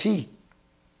hockey IT,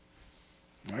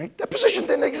 all right? That position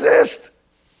didn't exist.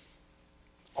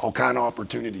 All kind of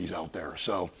opportunities out there.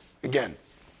 So again,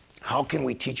 How can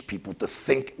we teach people to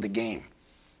think the game,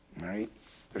 right?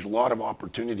 There's a lot of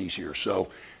opportunities here. So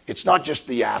it's not just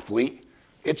the athlete,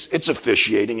 it's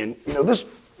officiating. And you know, this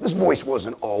voice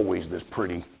wasn't always this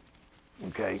pretty,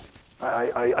 okay?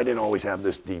 I didn't always have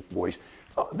this deep voice.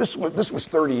 This was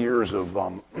 30 years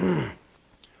of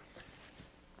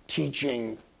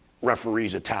teaching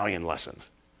referees Italian lessons,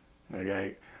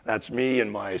 okay? That's me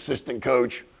and my assistant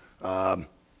coach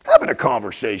having a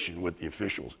conversation with the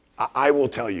officials. I will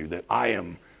tell you that I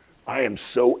am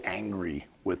so angry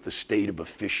with the state of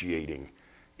officiating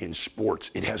in sports.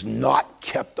 It has not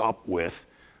kept up with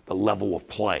the level of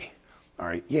play. All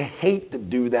right, you hate to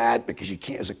do that because you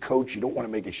can't, as a coach, you don't want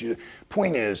to make it.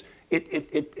 Point is,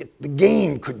 the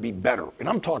game could be better, and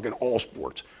I'm talking all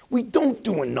sports. We don't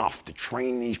do enough to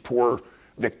train these poor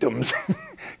victims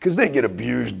because they get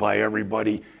abused by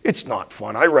everybody. It's not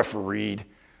fun. I refereed.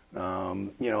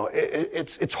 You know,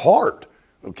 it's hard.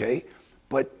 Okay,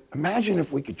 but imagine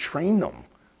if we could train them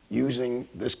using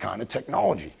this kind of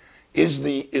technology. Is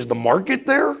the market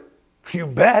there? You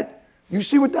bet. You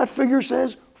see what that figure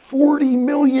says? 40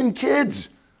 million kids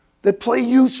that play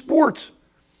youth sports.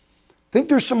 Think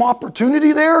there's some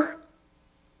opportunity there?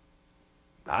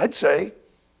 I'd say,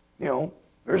 you know,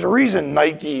 there's a reason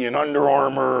Nike and Under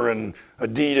Armour and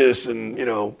Adidas and, you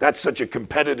know, that's such a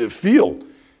competitive field.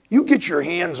 You get your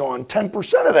hands on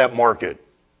 10% of that market.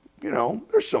 You know,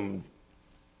 there's some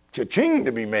cha-ching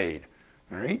to be made,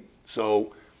 all right?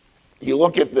 So you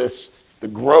look at this, the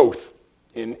growth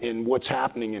in what's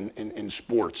happening in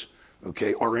sports,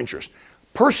 okay, our interest.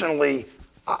 Personally,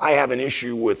 I have an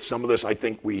issue with some of this. I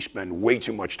think we spend way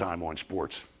too much time on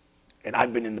sports. And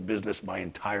I've been in the business my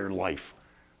entire life,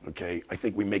 okay? I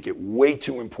think we make it way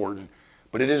too important,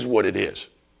 but it is what it is,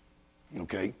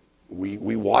 okay? We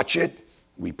watch it,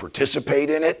 we participate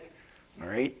in it, all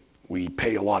right? We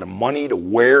pay a lot of money to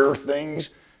wear things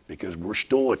because we're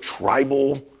still a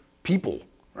tribal people,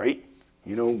 right?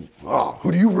 You know,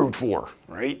 who do you root for,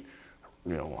 right?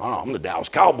 You know, I'm the Dallas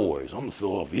Cowboys, I'm the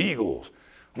Philadelphia Eagles,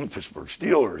 I'm the Pittsburgh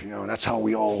Steelers, you know, and that's how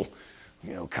we all,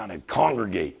 you know, kind of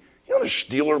congregate. You know, there's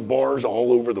Steeler bars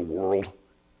all over the world.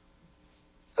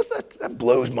 That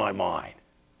blows my mind,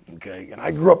 okay? And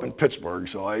I grew up in Pittsburgh,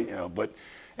 so you know, but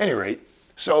at any rate,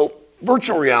 so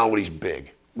virtual reality is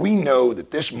big. We know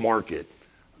that this market,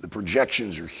 the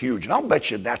projections are huge, and I'll bet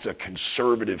you that's a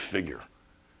conservative figure,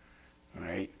 all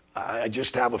right? I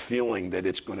just have a feeling that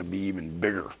it's going to be even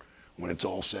bigger when it's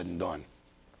all said and done,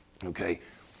 okay?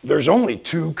 There's only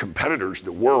two competitors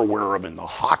that we're aware of in the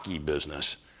hockey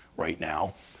business right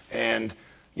now, and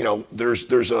you know,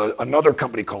 there's another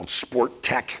company called Sport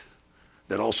Tech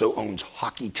that also owns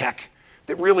Hockey Tech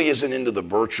that really isn't into the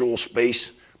virtual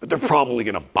space, but they're probably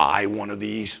going to buy one of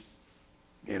these.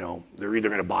 You know, they're either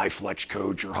going to buy Flex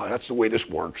Coach or that's the way this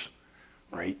works,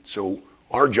 right? So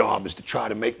our job is to try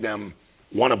to make them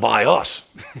want to buy us,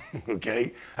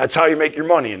 okay? That's how you make your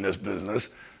money in this business,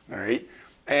 all right?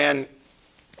 And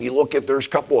you look at, there's a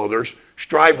couple others.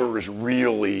 Striver is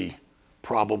really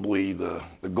probably the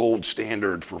gold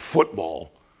standard for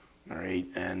football, all right?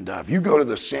 And if you go to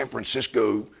the San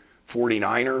Francisco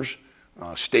 49ers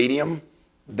stadium,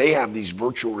 they have these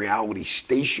virtual reality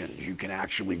stations. You can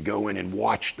actually go in and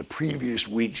watch the previous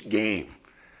week's game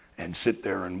and sit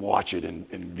there and watch it in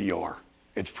VR.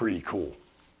 It's pretty cool,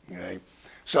 okay?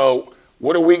 So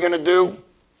what are we gonna do?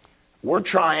 We're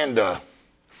trying to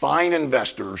find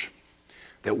investors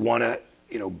that wanna,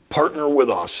 you know, partner with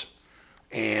us,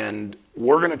 and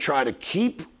we're gonna try to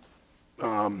keep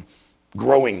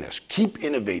growing this, keep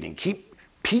innovating, keep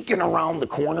peeking around the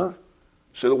corner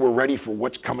so that we're ready for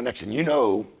what's coming next. And you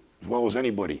know, as well as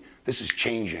anybody, this is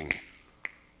changing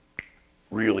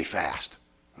really fast,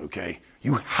 okay?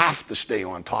 You have to stay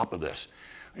on top of this.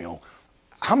 You know,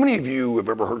 how many of you have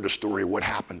ever heard the story of what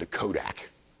happened to Kodak?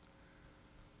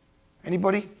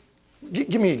 Anybody?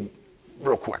 Give me,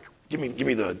 real quick, give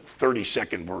me the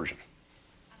 30-second version.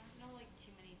 I don't know like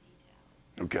too many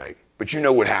details. Okay, but you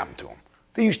know what happened to them.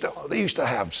 They used to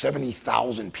have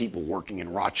 70,000 people working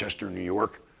in Rochester, New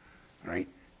York, right?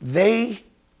 They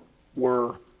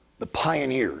were the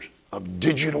pioneers of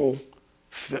digital,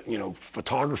 you know,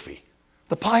 photography.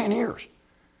 The pioneers,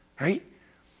 right?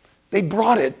 They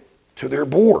brought it to their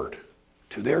board,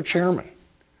 to their chairman,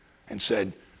 and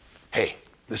said, hey,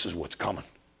 this is what's coming.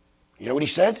 You know what he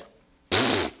said?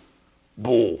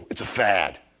 Bull, it's a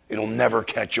fad. It'll never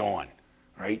catch on,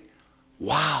 right?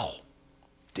 Wow,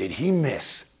 did he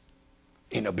miss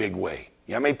in a big way?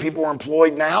 You know how many people are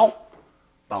employed now?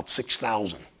 About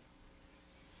 6,000.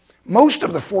 Most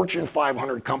of the Fortune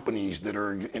 500 companies that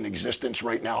are in existence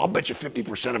right now, I'll bet you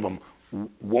 50% of them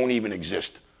won't even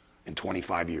exist in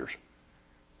 25 years.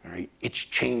 all right? It's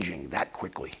changing that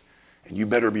quickly, and you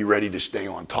better be ready to stay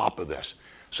on top of this.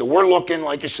 So we're looking,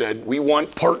 like I said, we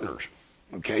want partners,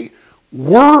 okay?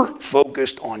 We're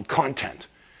focused on content.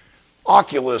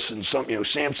 Oculus and some,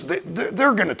 Samsung,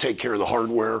 they're going to take care of the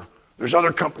hardware. There's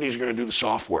other companies going to do the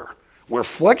software. Where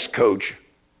Flex Coach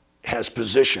has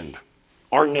positioned,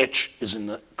 our niche is in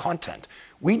the content.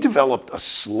 We developed a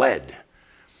sled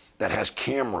that has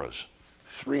cameras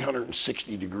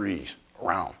 360 degrees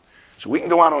around. So we can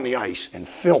go out on the ice and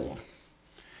film.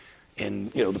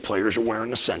 And the players are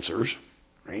wearing the sensors,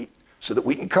 right? So that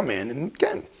we can come in, and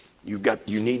again, you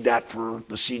need that for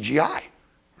the CGI,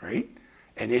 right?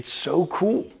 And it's so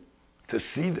cool to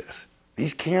see this.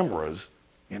 These cameras,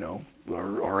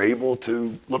 are able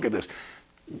to look at this.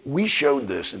 We showed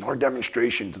this in our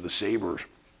demonstration to the Sabres.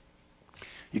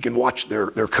 You can watch their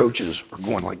coaches are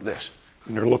going like this.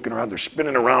 And they're looking around, they're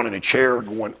spinning around in a chair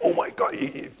going, oh my God,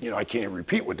 I can't even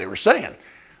repeat what they were saying,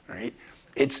 right?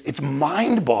 It's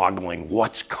mind-boggling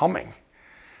what's coming,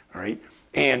 right?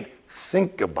 And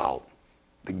think about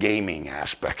the gaming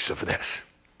aspects of this.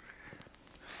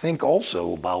 Think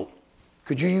also about,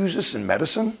 could you use this in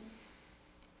medicine?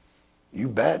 You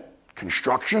bet.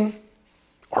 Construction,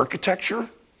 architecture,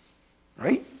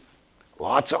 right?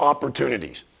 Lots of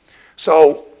opportunities.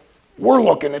 So we're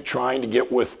looking at trying to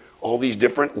get with all these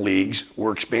different leagues.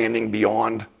 We're expanding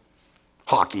beyond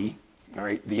hockey, all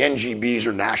right? The NGBs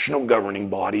are national governing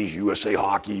bodies, USA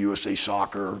Hockey, USA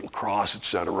Soccer, lacrosse, et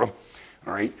cetera,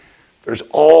 all right? There's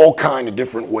all kind of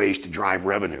different ways to drive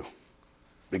revenue,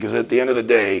 because at the end of the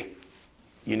day,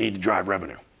 you need to drive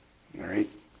revenue, all right?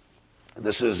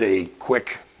 This is a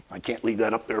quick, I can't leave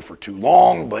that up there for too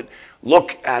long, but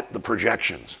look at the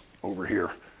projections over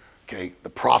here, okay? The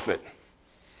profit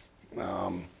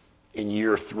in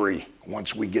year 3,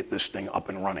 once we get this thing up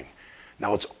and running.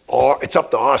 Now it's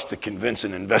up to us to convince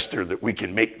an investor that we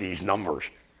can make these numbers.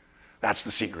 That's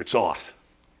the secret sauce,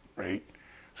 right?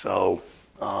 So,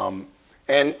 and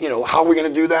how are we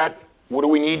going to do that? What do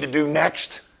we need to do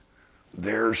next?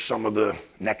 There's some of the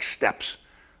next steps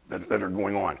that are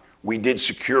going on. We did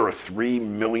secure a $3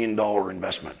 million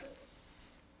investment,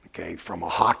 okay, from a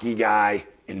hockey guy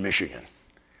in Michigan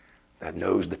that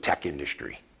knows the tech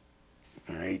industry,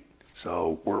 all right?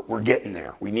 So we're getting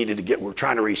there. We're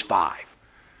trying to raise 5,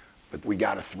 but we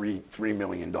got a $3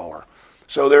 million.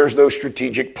 So there's those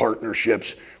strategic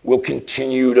partnerships. We'll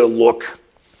continue to look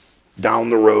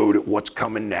down the road at what's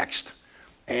coming next.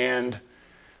 And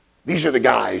these are the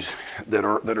guys that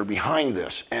are behind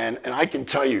this. And I can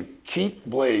tell you, Keith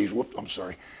Blaze,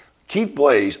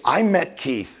 I met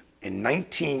Keith in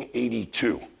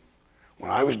 1982. When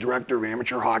I was director of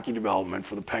amateur hockey development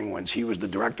for the Penguins, he was the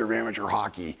director of amateur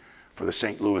hockey for the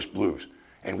St. Louis Blues.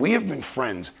 And we have been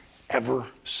friends ever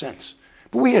since.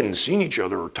 But we hadn't seen each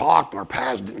other or talked, our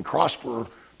paths didn't cross for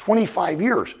 25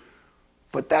 years.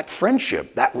 But that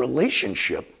friendship, that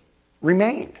relationship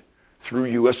remained through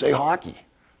USA Hockey.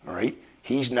 All right,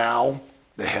 he's now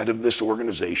the head of this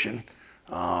organization.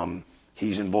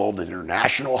 He's involved in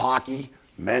international hockey,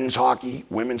 men's hockey,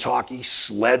 women's hockey,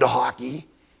 sled hockey.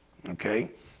 Okay,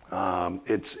 and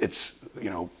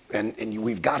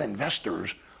we've got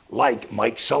investors like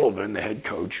Mike Sullivan, the head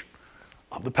coach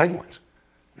of the Penguins.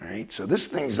 All right, so this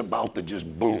thing's about to just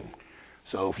boom.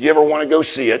 So if you ever want to go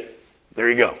see it, there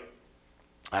you go.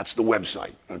 That's the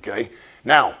website. Okay,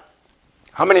 now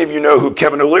how many of you know who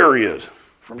Kevin O'Leary is?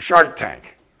 From Shark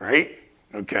Tank, right?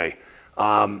 Okay.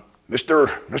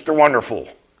 Mr. Wonderful,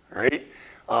 right?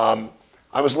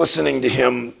 I was listening to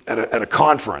him at a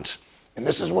conference, and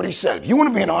this is what he said. If you want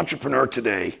to be an entrepreneur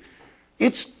today,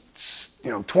 it's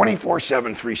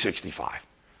 24/7, 365,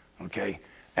 okay?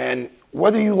 And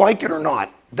whether you like it or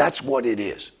not, that's what it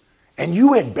is. And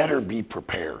you had better be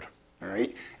prepared, all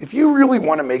right? If you really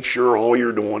want to make sure all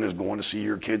you're doing is going to see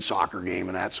your kid's soccer game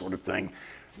and that sort of thing,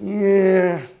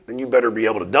 yeah, then you better be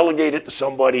able to delegate it to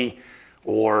somebody,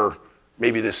 or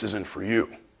maybe this isn't for you,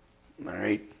 all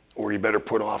right? Or you better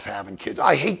put off having kids.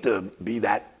 I hate to be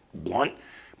that blunt,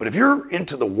 but if you're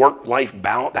into the work-life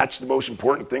balance, that's the most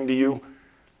important thing to you,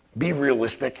 be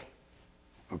realistic,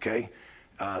 okay?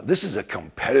 This is a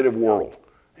competitive world,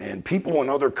 and people in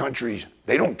other countries,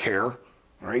 they don't care, all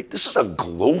right? This is a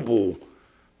global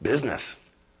business,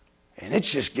 and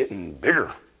it's just getting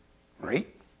bigger, right?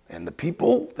 And the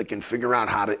people that can figure out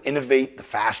how to innovate the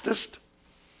fastest,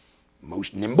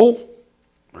 most nimble,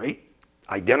 right?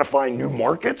 Identify new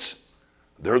markets,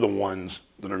 they're the ones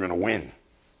that are going to win,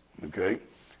 okay?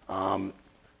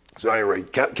 So anyway,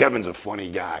 Kevin's a funny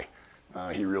guy.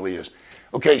 He really is.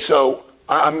 Okay, so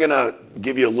I'm going to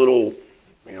give you a little,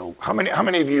 how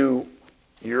many of you,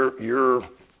 your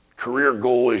career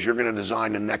goal is you're going to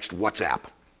design the next WhatsApp?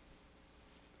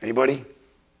 Anybody?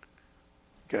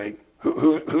 Okay.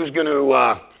 Who's going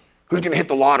to hit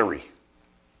the lottery?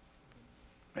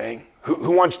 Okay.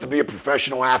 Who wants to be a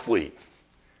professional athlete?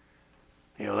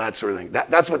 You know, that sort of thing.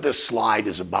 That's what this slide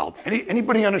is about.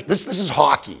 Anybody understand? This is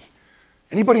hockey.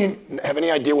 Anybody have any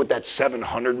idea what that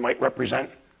 700 might represent?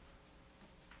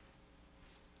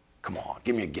 Come on,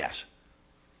 give me a guess.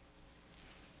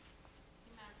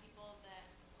 The amount of people that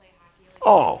play hockey. Like,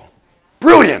 Oh,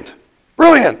 brilliant,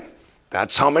 brilliant.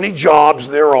 That's how many jobs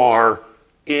there are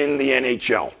in the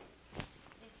NHL.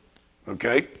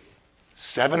 Okay?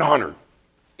 700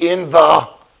 in the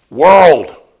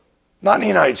world. Not in the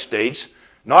United States,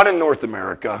 not in North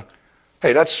America.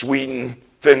 Hey, that's Sweden,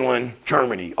 Finland,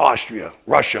 Germany, Austria,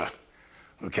 Russia.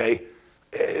 Okay?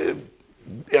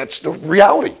 That's the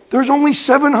reality. There's only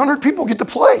 700 people get to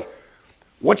play.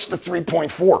 What's the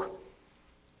 3.4?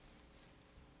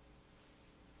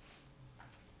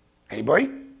 Anybody?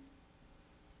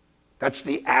 That's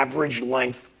the average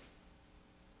length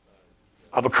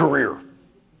of a career.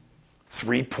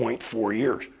 3.4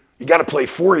 years. You got to play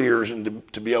 4 years and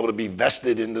to be able to be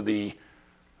vested into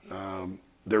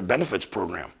their benefits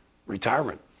program,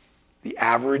 retirement. The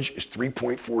average is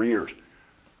 3.4 years.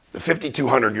 The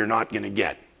 5,200 you're not going to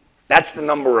get. That's the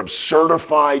number of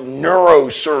certified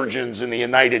neurosurgeons in the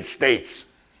United States.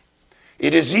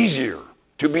 It is easier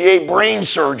to be a brain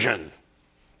surgeon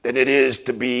than it is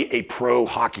to be a pro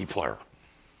hockey player.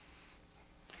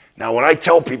 Now, when I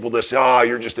tell people this, oh,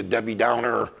 you're just a Debbie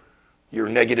Downer, you're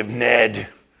negative Ned,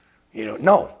 you know,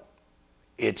 no,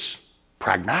 it's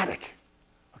pragmatic.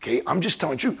 Okay, I'm just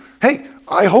telling you, hey,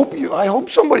 I hope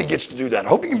somebody gets to do that. I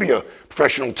hope you can be a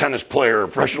professional tennis player, a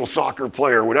professional soccer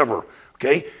player, whatever.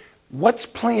 Okay, what's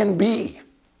plan B?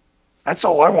 That's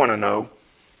all I want to know.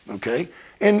 Okay,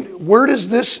 and where does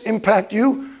this impact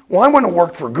you? Well, I want to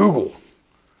work for Google.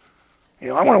 You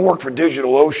know, I want to work for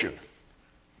DigitalOcean.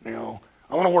 You know,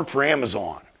 I want to work for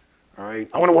Amazon. All right,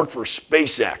 I want to work for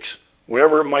SpaceX,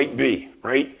 whatever it might be.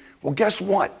 Right? Well, guess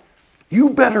what? You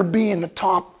better be in the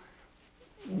top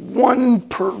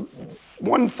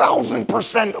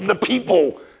 1,000% of the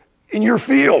people in your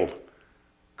field,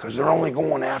 because they're only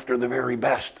going after the very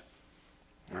best.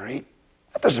 All right?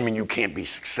 That doesn't mean you can't be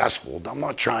successful. I'm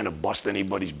not trying to bust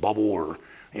anybody's bubble or,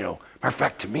 you know, matter of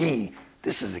fact, to me,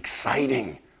 this is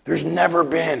exciting. There's never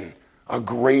been a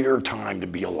greater time to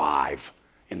be alive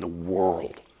in the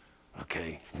world.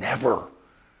 Okay? Never.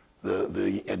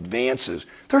 The advances.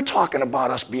 They're talking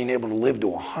about us being able to live to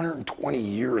 120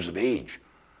 years of age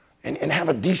and have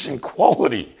a decent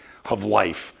quality of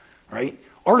life, right?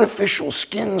 Artificial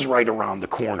skin's right around the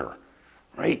corner,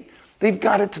 right? They've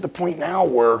got it to the point now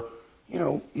where, you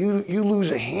know, you lose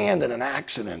a hand in an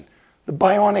accident, the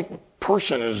bionic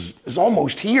person is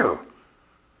almost here,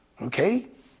 okay?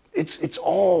 It's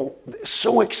all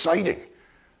so exciting.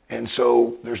 And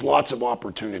so there's lots of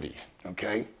opportunity,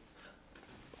 okay?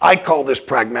 I call this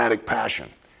pragmatic passion.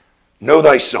 Know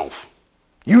thyself.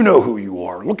 You know who you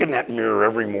are. Look in that mirror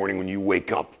every morning when you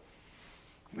wake up.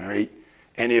 All right?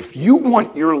 And if you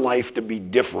want your life to be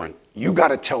different, you got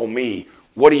to tell me,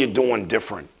 what are you doing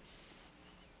different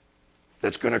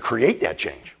that's going to create that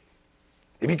change?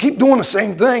 If you keep doing the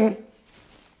same thing,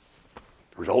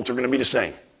 the results are going to be the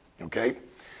same. Okay?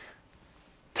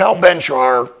 Tal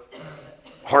Ben-Shahar,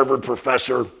 Harvard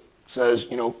professor, says,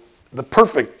 you know, the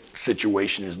perfect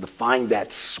situation is to find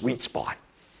that sweet spot,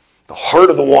 the heart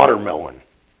of the watermelon,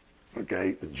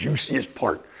 okay, the juiciest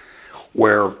part,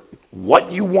 where what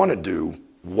you want to do,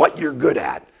 what you're good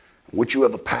at, what you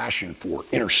have a passion for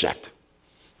intersect.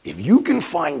 If you can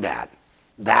find that,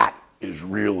 that is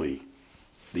really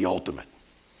the ultimate,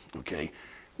 okay?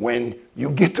 When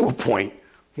you get to a point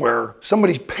where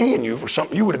somebody's paying you for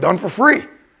something you would have done for free,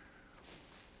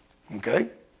 okay?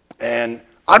 And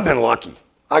I've been lucky,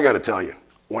 I got to tell you.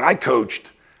 When I coached,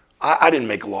 I didn't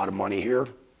make a lot of money here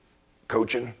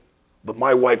coaching, but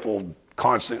my wife will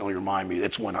constantly remind me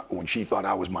that's when she thought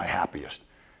I was my happiest.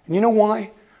 And you know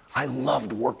why? I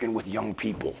loved working with young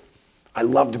people. I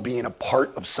loved being a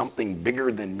part of something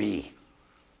bigger than me.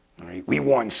 All right? We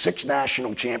won 6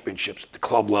 national championships at the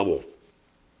club level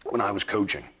when I was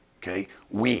coaching. Okay?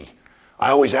 I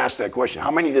always ask that question.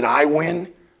 How many did I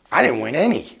win? I didn't win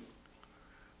any.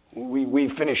 We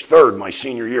finished 3rd my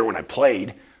senior year when I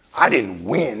played. I didn't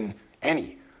win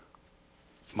any.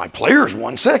 My players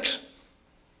won 6.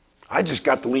 I just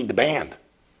got to lead the band.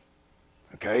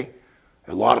 Okay?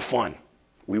 A lot of fun.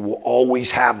 We will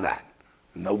always have that.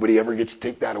 Nobody ever gets to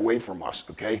take that away from us.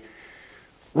 Okay?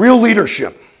 Real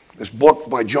Leadership. This book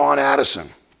by John Addison.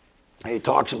 He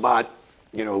talks about,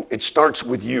 you know, it starts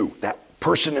with you. That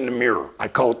person in the mirror. I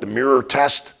call it the mirror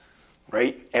test,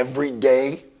 right? Every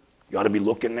day, you ought to be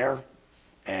looking there.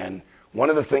 And one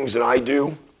of the things that I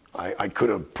do, I could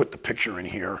have put the picture in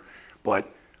here, but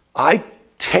I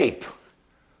tape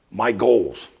my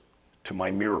goals to my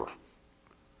mirror,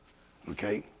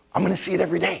 okay? I'm gonna see it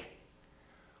every day.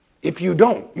 If you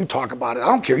don't, you talk about it. I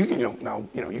don't care. You can,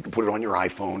 you can put it on your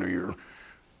iPhone or your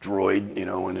Droid,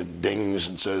 and it dings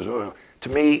and says, oh. To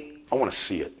me, I want to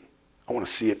see it. I want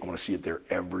to see it. I want to see it there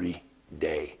every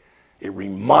day. It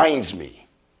reminds me,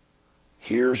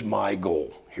 here's my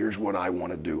goal. Here's what I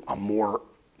want to do. I'm more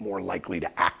likely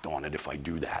to act on it if I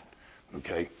do that,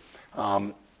 okay?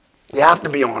 You have to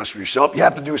be honest with yourself. You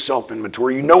have to do a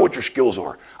self-inventory. You know what your skills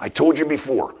are. I told you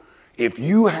before, if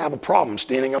you have a problem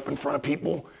standing up in front of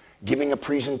people, giving a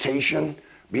presentation,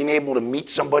 being able to meet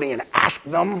somebody and ask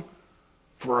them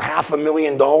for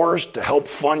 $500,000 to help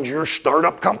fund your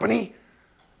startup company,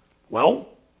 well,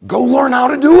 go learn how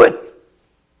to do it.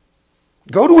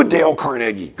 Go to a Dale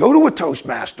Carnegie. Go to a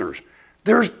Toastmasters.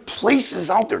 There's places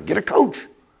out there. Get a coach.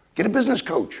 Get a business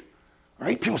coach. All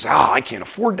right? People say, I can't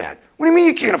afford that. What do you mean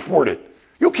you can't afford it?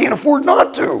 You can't afford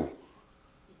not to. All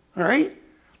right?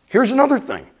 Here's another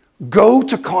thing. Go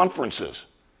to conferences.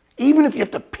 Even if you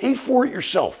have to pay for it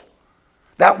yourself.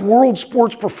 That World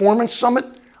Sports Performance Summit,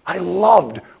 I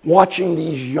loved watching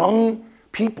these young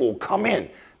people come in.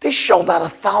 They shelled out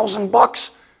 $1,000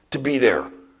 to be there.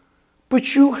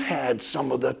 But you had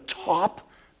some of the top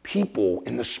people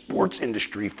in the sports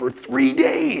industry for 3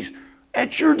 days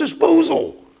at your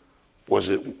disposal. Was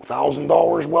it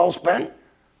 $1,000 well spent?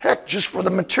 Heck, just for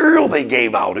the material they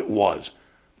gave out, it was.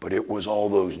 But it was all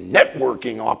those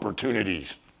networking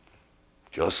opportunities,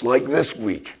 just like this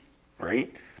week,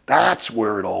 right? That's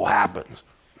where it all happens,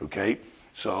 okay?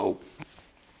 So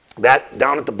that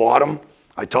down at the bottom,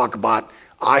 I talk about,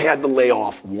 I had to lay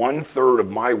off 1/3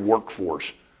 of my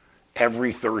workforce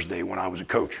every Thursday when I was a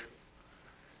coach.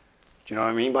 Do you know what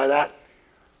I mean by that?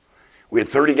 We had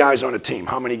 30 guys on a team.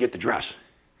 How many get to dress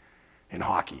in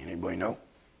hockey? Anybody know?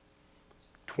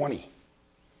 20.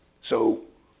 So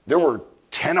there were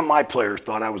 10 of my players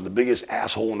thought I was the biggest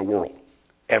asshole in the world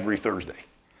every Thursday.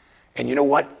 And you know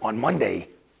what? On Monday,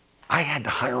 I had to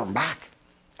hire them back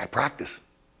at practice,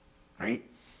 right?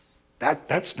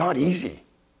 That's not easy.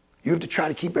 You have to try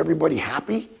to keep everybody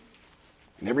happy,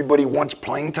 and everybody wants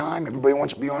playing time. Everybody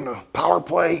wants to be on the power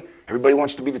play. Everybody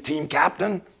wants to be the team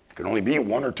captain. It can only be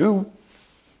 1 or 2, all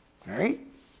right?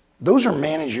 Those are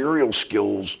managerial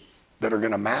skills that are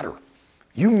gonna matter.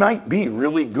 You might be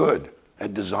really good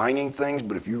at designing things,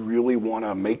 but if you really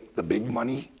wanna make the big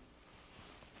money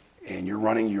and you're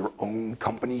running your own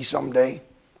company someday,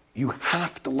 you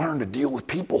have to learn to deal with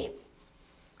people.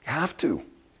 You have to.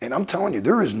 And I'm telling you,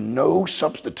 there is no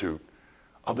substitute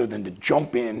other than to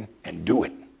jump in and do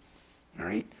it, all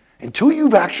right? Until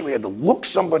you've actually had to look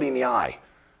somebody in the eye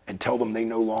and tell them they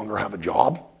no longer have a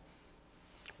job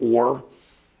or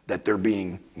that they're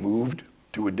being moved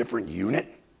to a different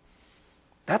unit,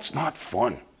 that's not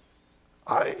fun.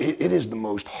 It is the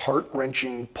most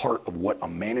heart-wrenching part of what a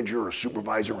manager, a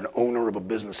supervisor, an owner of a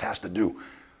business has to do.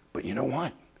 But you know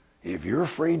what? If you're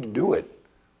afraid to do it,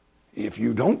 if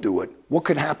you don't do it, what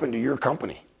could happen to your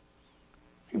company?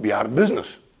 You'd be out of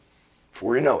business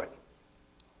before you know it.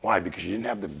 Why? Because you didn't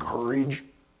have the courage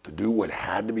to do what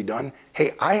had to be done.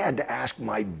 Hey, I had to ask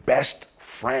my best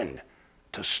friend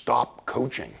to stop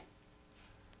coaching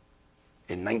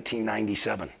in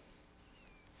 1997.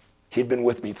 He'd been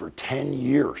with me for 10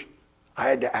 years. I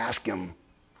had to ask him,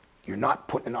 you're not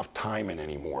putting enough time in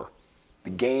anymore. The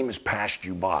game has passed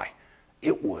you by.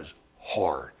 It was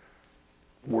hard.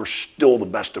 We're still the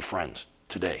best of friends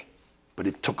today, but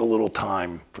it took a little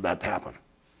time for that to happen.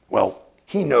 Well,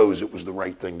 he knows it was the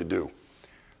right thing to do.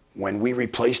 When we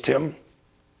replaced him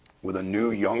with a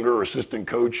new, younger assistant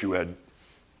coach who had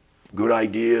good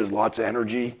ideas, lots of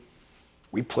energy,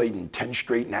 we played in 10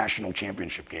 straight national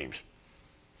championship games.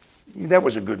 That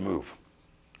was a good move.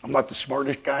 I'm not the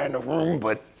smartest guy in the room,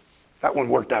 but that one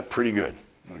worked out pretty good,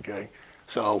 okay?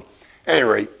 So, at any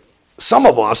rate, some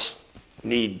of us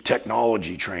need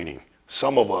technology training.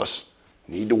 Some of us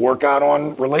need to work out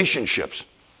on relationships,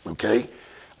 okay?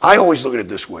 I always look at it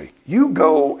this way. You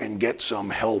go and get some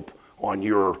help on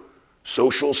your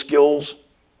social skills,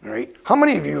 all right? How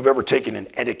many of you have ever taken an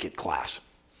etiquette class?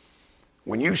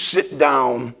 When you sit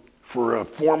down for a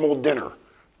formal dinner,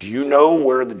 do you know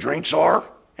where the drinks are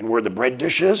and where the bread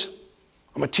dish is?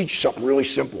 I'm gonna teach you something really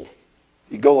simple.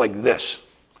 You go like this.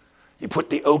 You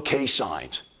put the OK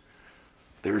signs.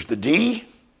 There's the D,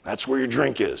 that's where your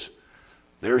drink is.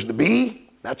 There's the B,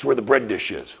 that's where the bread dish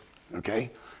is,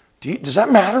 okay? Does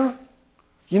that matter?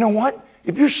 You know what?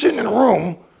 if you're sitting in a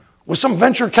room with some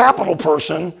venture capital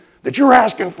person that you're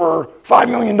asking for $5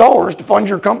 million to fund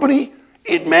your company,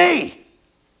 it may.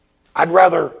 I'd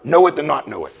rather know it than not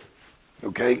know it,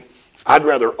 okay? I'd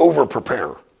rather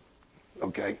over-prepare,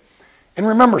 okay? And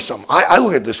remember something, I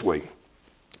look at it this way.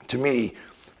 To me,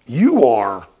 you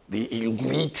are the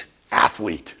elite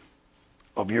athlete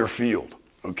of your field,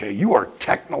 okay? You are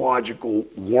technological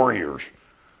warriors.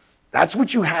 That's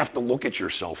what you have to look at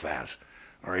yourself as,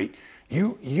 all right?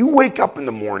 You wake up in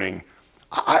the morning,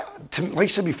 like I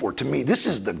said before, to me, this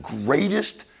is the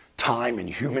greatest time in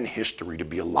human history to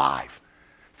be alive.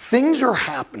 Things are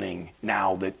happening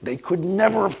now that they could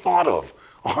never have thought of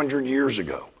 100 years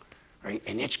ago, right?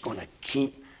 And it's going to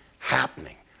keep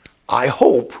happening. I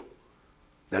hope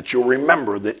that you'll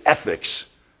remember that ethics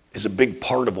is a big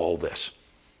part of all this,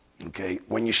 okay?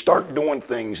 When you start doing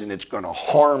things and it's going to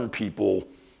harm people,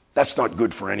 that's not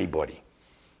good for anybody.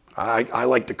 I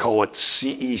like to call it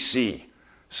CEC,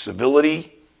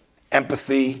 civility,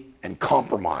 empathy, and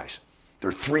compromise. There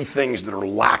are three things that are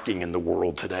lacking in the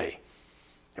world today.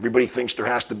 Everybody thinks there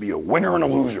has to be a winner and a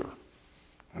loser,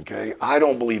 okay? I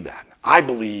don't believe that. I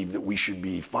believe that we should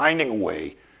be finding a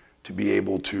way to be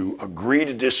able to agree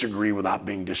to disagree without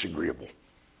being disagreeable,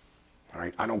 all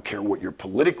right? I don't care what your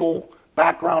political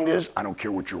background is. I don't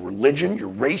care what your religion, your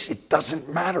race, it doesn't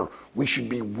matter. We should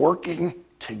be working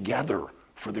together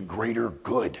for the greater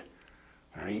good,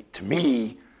 all right? To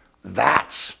me,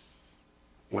 that's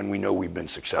when we know we've been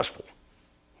successful,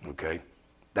 okay?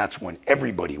 That's when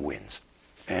everybody wins.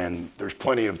 And there's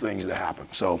plenty of things that happen.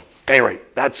 So anyway,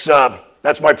 that's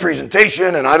my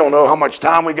presentation, and I don't know how much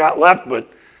time we got left,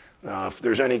 but if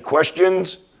there's any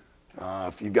questions,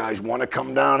 if you guys want to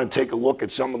come down and take a look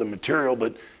at some of the material,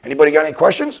 but anybody got any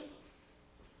questions?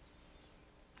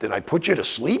 Did I put you to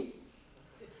sleep?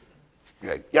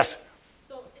 Okay. Yes?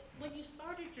 So when you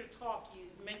started your talk, you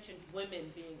mentioned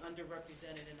women being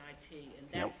underrepresented in IT, and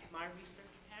that's my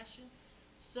research passion.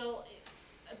 So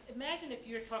imagine if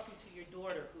you're talking to your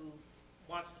daughter who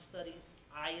wants to study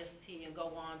IST and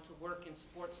go on to work in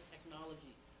sports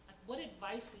technology. What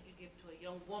advice would you give to a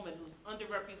young woman who's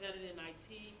underrepresented in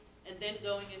IT and then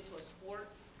going into a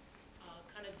sports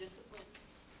kind of discipline?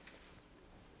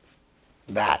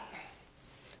 That.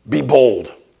 Be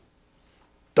bold.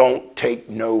 Don't take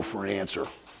no for an answer,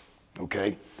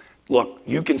 okay? Look,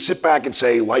 you can sit back and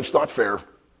say, life's not fair.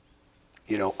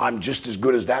 You know, I'm just as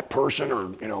good as that person,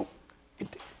 or, you know,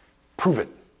 prove it.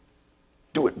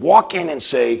 Do it. Walk in and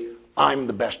say, I'm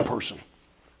the best person,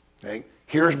 okay?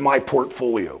 Here's my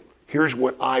portfolio. Here's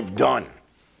what I've done.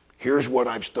 Here's what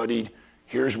I've studied.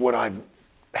 Here's what I've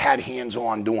had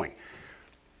hands-on doing.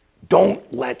 Don't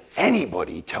let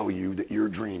anybody tell you that your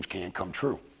dreams can't come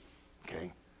true,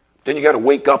 okay? Then you got to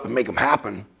wake up and make them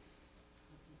happen,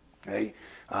 okay?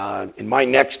 In my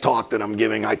next talk that I'm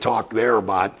giving, I talk there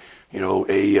about,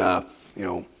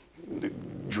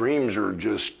 dreams are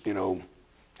just,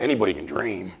 anybody can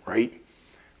dream, right?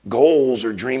 Goals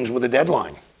are dreams with a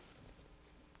deadline,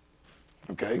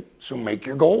 okay? So make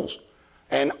your goals.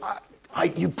 And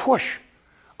you push.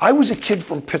 I was a kid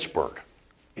from Pittsburgh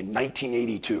in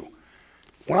 1982.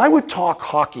 When I would talk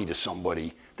hockey to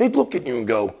somebody, they'd look at you and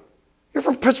go, you're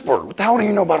from Pittsburgh. What the hell do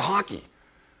you know about hockey?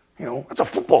 You know, it's a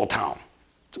football town.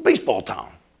 It's a baseball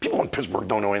town. People in Pittsburgh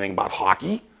don't know anything about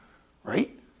hockey, right?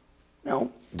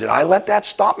 Did I let that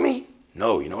stop me?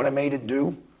 No. You know what I made it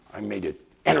do? I made it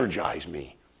energize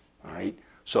me, all right?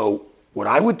 So what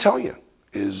I would tell you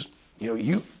is,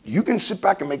 you can sit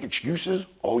back and make excuses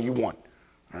all you want,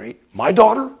 all right? My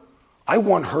daughter, I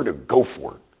want her to go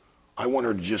for it. I want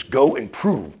her to just go and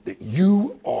prove that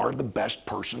you are the best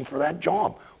person for that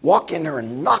job. Walk in there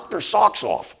and knock their socks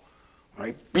off,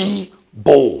 right? Be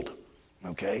bold,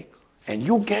 okay? And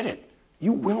you'll get it.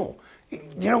 You will.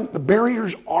 The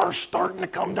barriers are starting to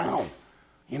come down.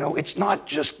 It's not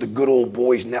just the good old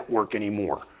boys network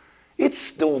anymore. It's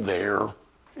still there.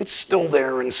 It's still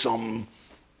there in some,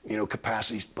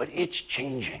 capacities, but it's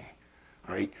changing,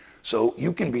 right? So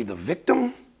you can be the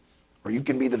victim or you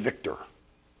can be the victor.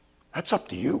 That's up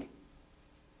to you,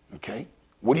 okay?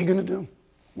 What are you gonna do?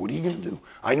 What are you gonna do?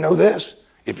 I know this,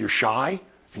 if you're shy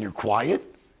and you're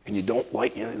quiet and you don't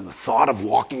like the thought of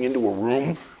walking into a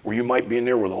room where you might be in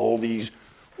there with all these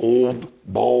old,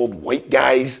 bald, white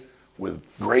guys with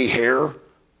gray hair,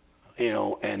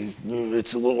 and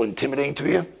it's a little intimidating to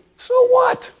you, so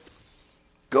what?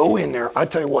 Go in there. I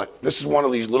tell you what, this is one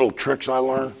of these little tricks I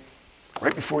learned.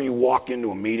 Right before you walk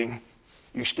into a meeting,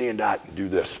 you stand out and do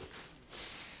this.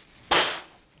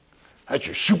 That's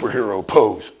your superhero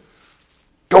pose.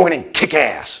 Go in and kick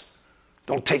ass.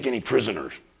 Don't take any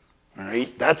prisoners. All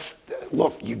right,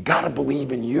 look, you gotta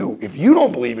believe in you. If you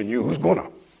don't believe in you, who's gonna?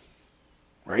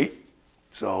 Right?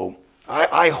 So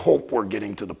I hope we're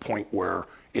getting to the point where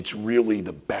it's really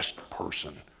the best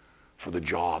person for the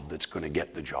job that's gonna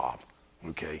get the job,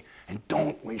 okay? And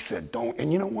we said,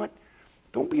 and you know what?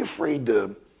 Don't be afraid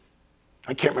to,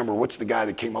 I can't remember, what's the guy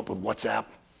that came up with WhatsApp?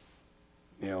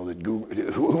 You know, that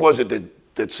Google, who was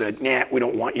it that said, nah, we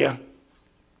don't want you?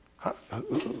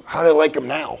 How do they like them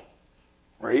now,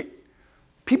 right?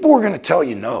 People are gonna tell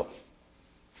you no.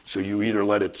 So you either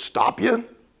let it stop you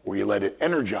or you let it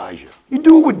energize you. You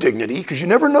do it with dignity because you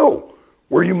never know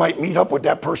where you might meet up with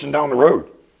that person down the road,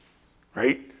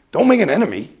 right? Don't make an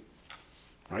enemy,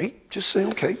 right? Just say,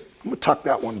 okay, I'm gonna tuck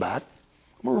that one back.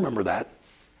 I'm gonna remember that,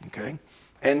 okay?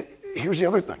 And here's the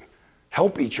other thing,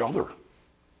 help each other,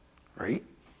 right?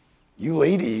 You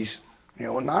ladies, you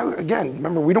know, and again,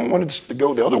 remember, we don't want it to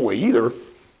go the other way either,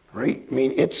 right? I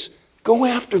mean, it's go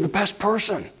after the best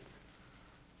person.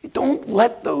 Don't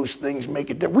let those things make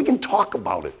it different. We can talk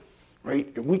about it, right?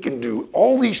 And we can do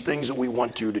all these things that we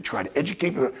want to try to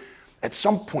educate people. At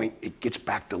some point, it gets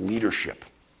back to leadership,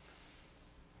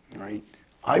 right?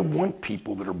 I want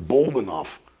people that are bold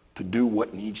enough to do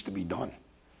what needs to be done,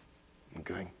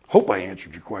 okay? Hope I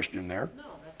answered your question there. No,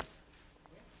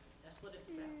 that's what it's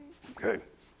about. Okay.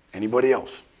 Anybody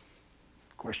else?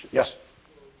 Question? Yes? So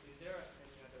is there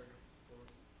any other sport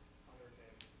other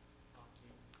than hockey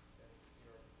that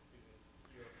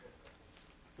you're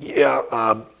focusing?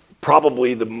 Yeah,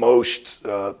 probably the most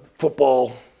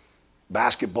football,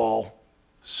 basketball,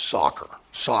 soccer.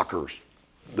 Soccer's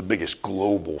the biggest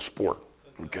global sport,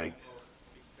 okay? I'm a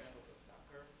big fan of the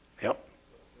soccer, Yep.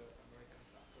 but the American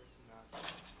soccer is not,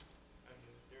 I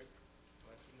mean, there's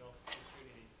like enough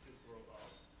opportunity to grow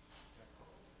up like,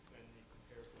 when you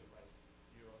compare to like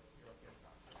European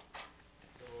soccer.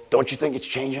 So, Don't you think it's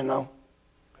changing though?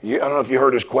 I don't know if you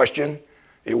heard his question.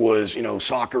 It was, you know,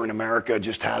 soccer in America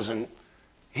just hasn't,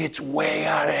 it's way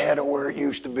out ahead of where it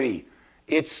used to be.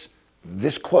 It's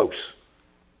this close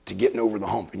to getting over the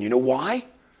hump. And you know why?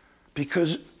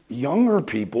 Because younger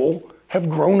people have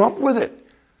grown up with it,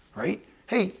 right?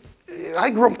 Hey, I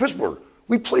grew up in Pittsburgh.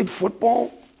 We played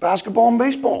football, basketball, and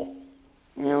baseball.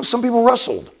 You know, some people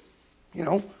wrestled. You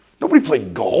know, nobody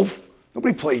played golf.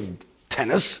 Nobody played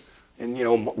tennis. And, you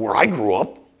know, where I grew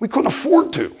up, we couldn't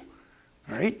afford to,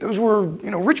 right? Those were,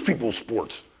 you know, rich people's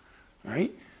sports,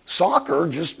 right? Soccer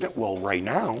well, right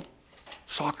now,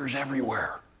 soccer's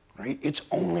everywhere, right? It's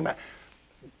only,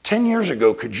 10 years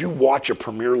ago, could you watch a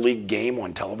Premier League game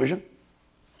on television?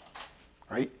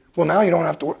 Right? Well, now you don't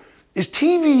have to. Is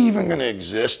TV even going to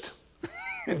exist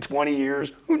in 20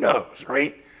 years? Who knows,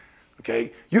 right?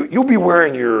 Okay? You'll be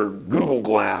wearing your Google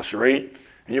Glass, right?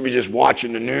 And you'll be just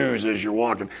watching the news as you're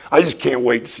walking. I just can't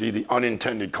wait to see the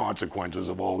unintended consequences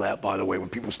of all that, by the way, when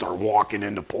people start walking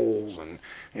into poles and,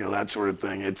 you know, that sort of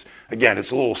thing. Again,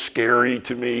 it's a little scary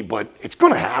to me, but it's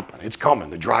going to happen. It's coming.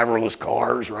 The driverless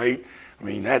cars, right? I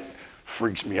mean, that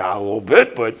freaks me out a little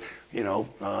bit, but, you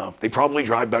know, they probably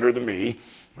drive better than me.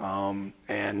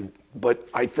 But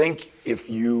I think if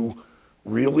you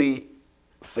really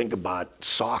think about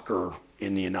soccer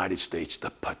in the United States,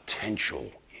 the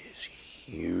potential is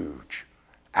huge,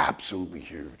 absolutely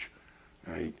huge,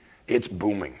 right? It's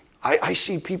booming. I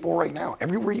see people right now,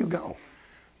 everywhere you go,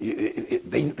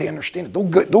 they understand it.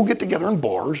 They'll get together in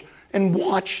bars and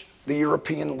watch the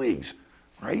European leagues,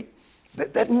 right?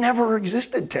 That never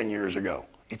existed 10 years ago.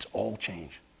 It's all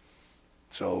changed.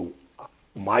 So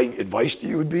my advice to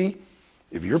you would be,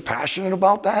 if you're passionate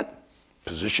about that,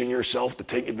 position yourself to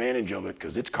take advantage of it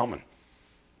because it's coming.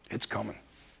 It's coming.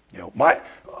 You know,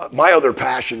 my other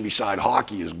passion beside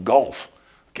hockey is golf.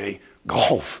 Okay,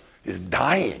 golf is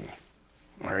dying.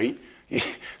 All right,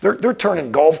 they're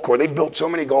turning golf course. They built so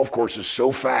many golf courses so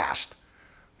fast.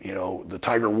 You know, the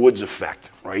Tiger Woods effect,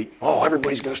 right? Oh,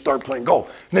 everybody's going to start playing golf.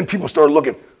 And then people start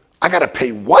looking, I got to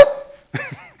pay what?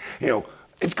 You know,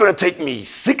 it's going to take me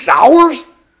 6 hours?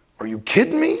 Are you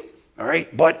kidding me? All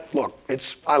right, but look,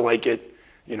 I like it,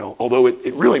 you know, although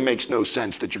it really makes no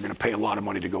sense that you're going to pay a lot of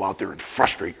money to go out there and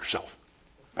frustrate yourself.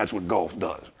 That's what golf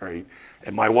does, right?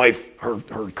 And my wife, her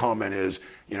comment is,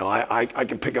 you know, I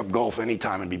can pick up golf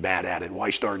anytime and be bad at it. Why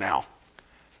start now?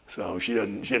 So she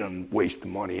doesn't waste the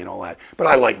money and all that. But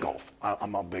I like golf.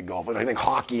 I'm a big golfer. And I think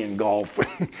hockey and golf,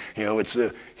 you know, it's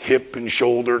a hip and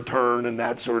shoulder turn and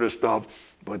that sort of stuff.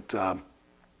 But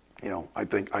you know, I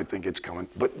think it's coming.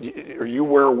 But are you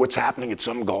aware of what's happening at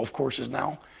some golf courses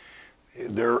now?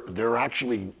 They're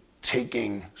actually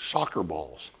taking soccer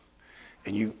balls,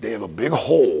 and they have a big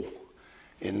hole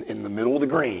in the middle of the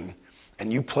green,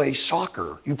 and you play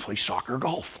soccer. You play soccer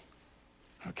golf.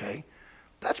 Okay.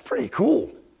 That's pretty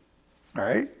cool, all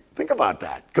right? Think about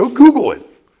that. Go Google it.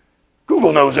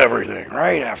 Google knows everything,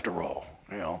 right, after all,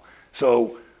 you know?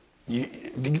 So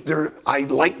I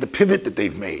like the pivot that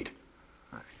they've made.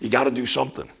 You got to do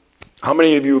something. How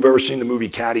many of you have ever seen the movie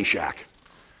Caddyshack?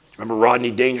 Remember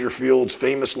Rodney Dangerfield's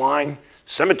famous line?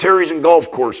 Cemeteries and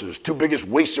golf courses, two biggest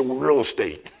wastes of real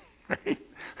estate. Right?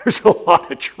 There's a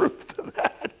lot of truth to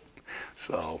that.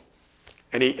 So,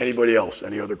 anybody else?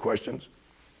 Any other questions?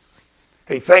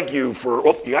 Hey, thank you for.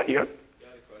 Oh, you got. Got a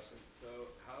question. So,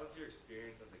 how has your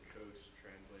experience as a coach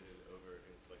translated over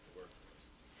into like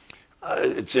the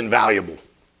workforce? It's invaluable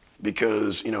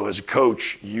because, you know, as a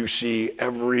coach, you see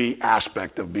every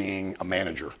aspect of being a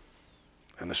manager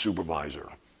and a supervisor,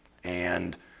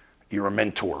 and you're a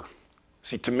mentor.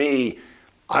 See, to me,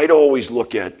 I'd always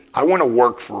look at, I want to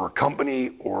work for a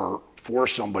company or for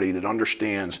somebody that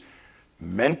understands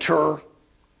mentor,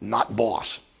 not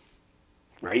boss,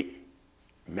 right?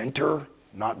 Mentor,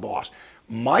 not boss.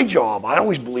 My job, I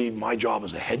always believed my job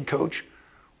as a head coach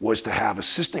was to have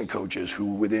assistant coaches who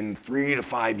within 3 to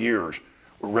 5 years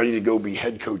were ready to go be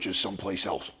head coaches someplace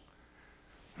else,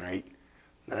 right?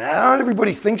 Not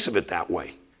everybody thinks of it that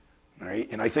way, right?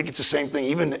 And I think it's the same thing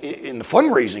even in the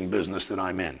fundraising business that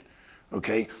I'm in,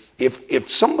 okay? If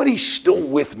somebody's still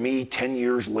with me 10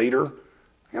 years later,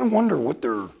 I gotta wonder what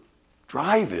their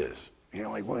drive is. You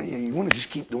know, like, well, you wanna just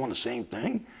keep doing the same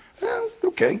thing?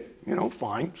 Okay, you know,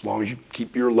 fine, as long as you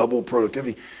keep your level of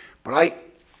productivity. But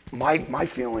my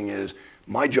feeling is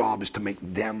my job is to make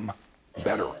them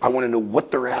better. I want to know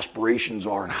what their aspirations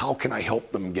are and how can I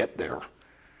help them get there.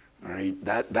 All right,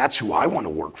 that's who I want to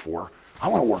work for. I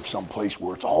want to work someplace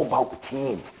where it's all about the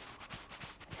team.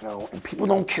 You know, and people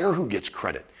don't care who gets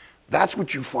credit. That's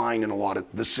what you find in a lot of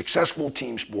the successful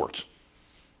team sports.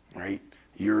 Right?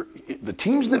 The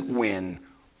teams that win,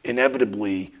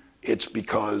 inevitably, it's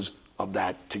because of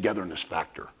that togetherness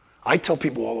factor. I tell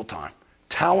people all the time,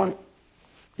 talent,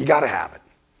 you got to have it.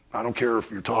 I don't care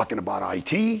if you're talking about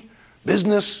IT,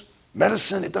 business,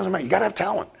 medicine, it doesn't matter. You got to have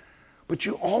talent. But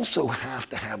you also have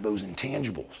to have those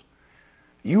intangibles.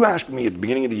 You asked me at the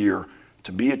beginning of the year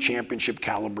to be a championship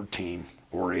caliber team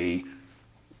or a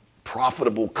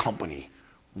profitable company,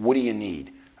 what do you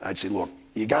need? I'd say, look,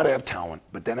 you got to have talent,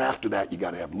 but then after that, you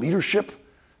got to have leadership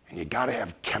and you got to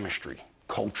have chemistry,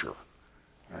 culture,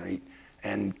 all right?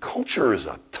 And culture is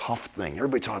a tough thing.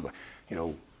 Everybody talks about, you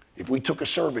know, if we took a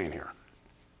survey in here,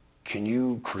 can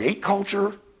you create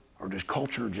culture or does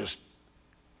culture just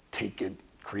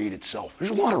create itself?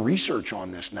 There's a lot of research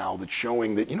on this now that's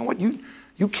showing that, you know what,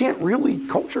 you can't really,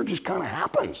 culture just kind of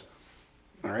happens,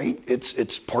 all right?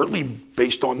 It's partly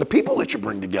based on the people that you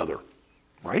bring together,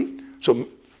 right? So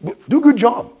do a good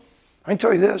job. I can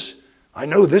tell you this, I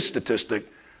know this statistic,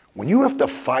 when you have to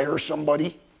fire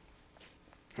somebody,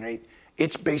 right,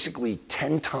 it's basically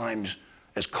 10 times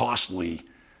as costly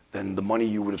than the money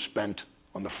you would have spent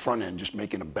on the front end just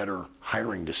making a better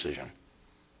hiring decision.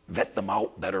 Vet them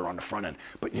out better on the front end.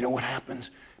 But you know what happens?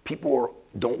 People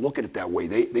don't look at it that way.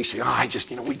 They say,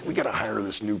 you know, we got to hire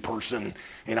this new person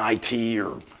in IT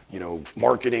or, you know,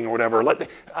 marketing or whatever.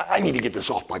 I need to get this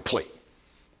off my plate.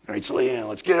 All right, so, you know,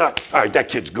 let's get it out. All right, that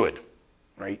kid's good,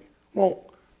 right? Well,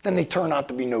 then they turn out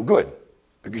to be no good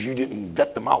because you didn't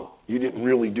vet them out. You didn't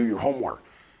really do your homework.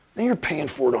 Then you're paying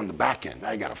for it on the back end.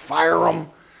 Now you got to fire them.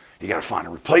 You got to find a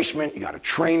replacement. You got to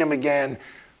train them again.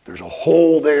 There's a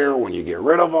hole there when you get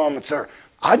rid of them, etc.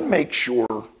 I'd make sure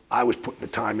I was putting the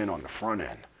time in on the front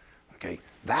end. Okay,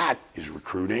 that is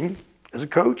recruiting as a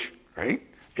coach, right?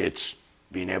 It's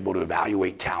being able to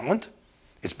evaluate talent.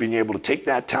 It's being able to take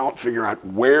that talent, figure out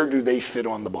where do they fit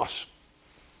on the bus.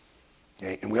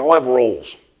 Okay, and we all have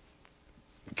roles.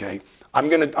 Okay, I'm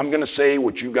gonna say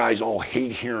what you guys all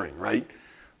hate hearing, right?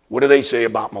 What do they say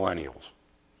about millennials?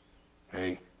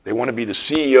 Okay, they want to be the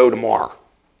CEO tomorrow,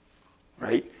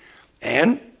 right?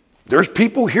 And there's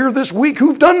people here this week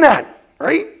who've done that,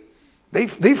 right? They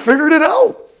figured it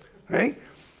out, right?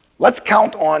 Let's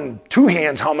count on 2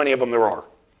 hands how many of them there are.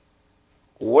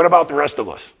 What about the rest of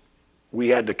us? We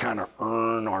had to kind of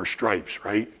earn our stripes,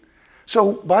 right?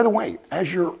 So, by the way,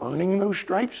 as you're earning those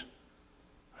stripes,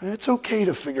 it's okay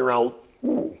to figure out,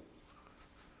 ooh,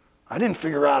 I didn't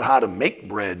figure out how to make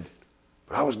bread,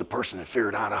 but I was the person that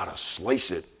figured out how to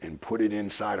slice it and put it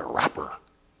inside a wrapper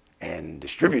and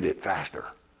distribute it faster,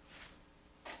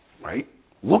 right?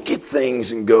 Look at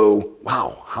things and go,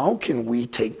 wow, how can we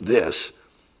take this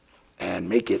and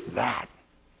make it that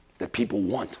people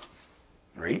want,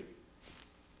 right?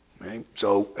 Right?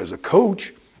 So as a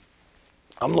coach,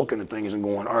 I'm looking at things and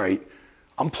going, all right,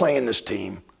 I'm playing this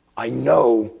team. I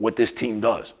know what this team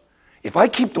does. If I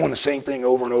keep doing the same thing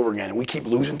over and over again and we keep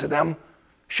losing to them,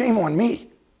 shame on me,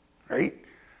 right?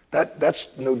 That's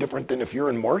no different than if you're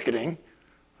in marketing,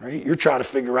 right? You're trying to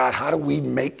figure out how do we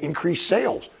increase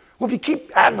sales. Well, if you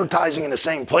keep advertising in the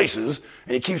same places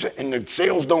and the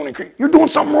sales don't increase, you're doing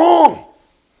something wrong.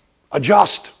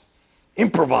 Adjust,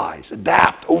 improvise,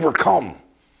 adapt, overcome.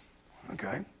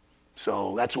 Okay?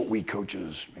 So that's what we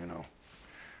coaches, you know.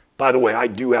 By the way, I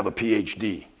do have a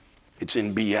PhD. It's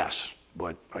in BS,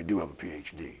 but I do have a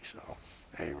PhD. So,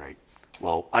 at any rate,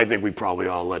 well, I think we probably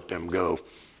ought to let them go.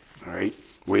 All right?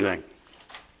 What do you think?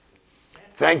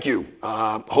 Thank you.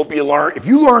 Hope you learned. If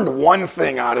you learned one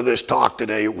thing out of this talk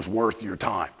today, it was worth your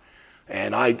time.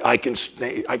 And I can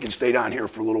stay down here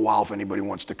for a little while if anybody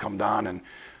wants to come down. And,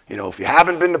 you know, if you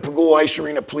haven't been to Pagula Ice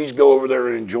Arena, please go over there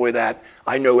and enjoy that.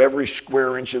 I know every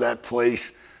square inch of that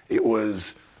place. It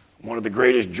was one of the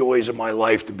greatest joys of my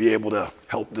life to be able to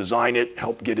help design it,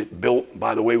 help get it built.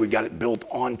 By the way, we got it built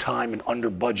on time and under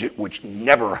budget, which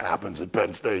never happens at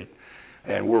Penn State.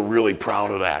 And we're really proud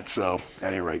of that. So,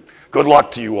 at any rate, good luck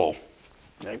to you all.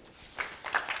 Okay?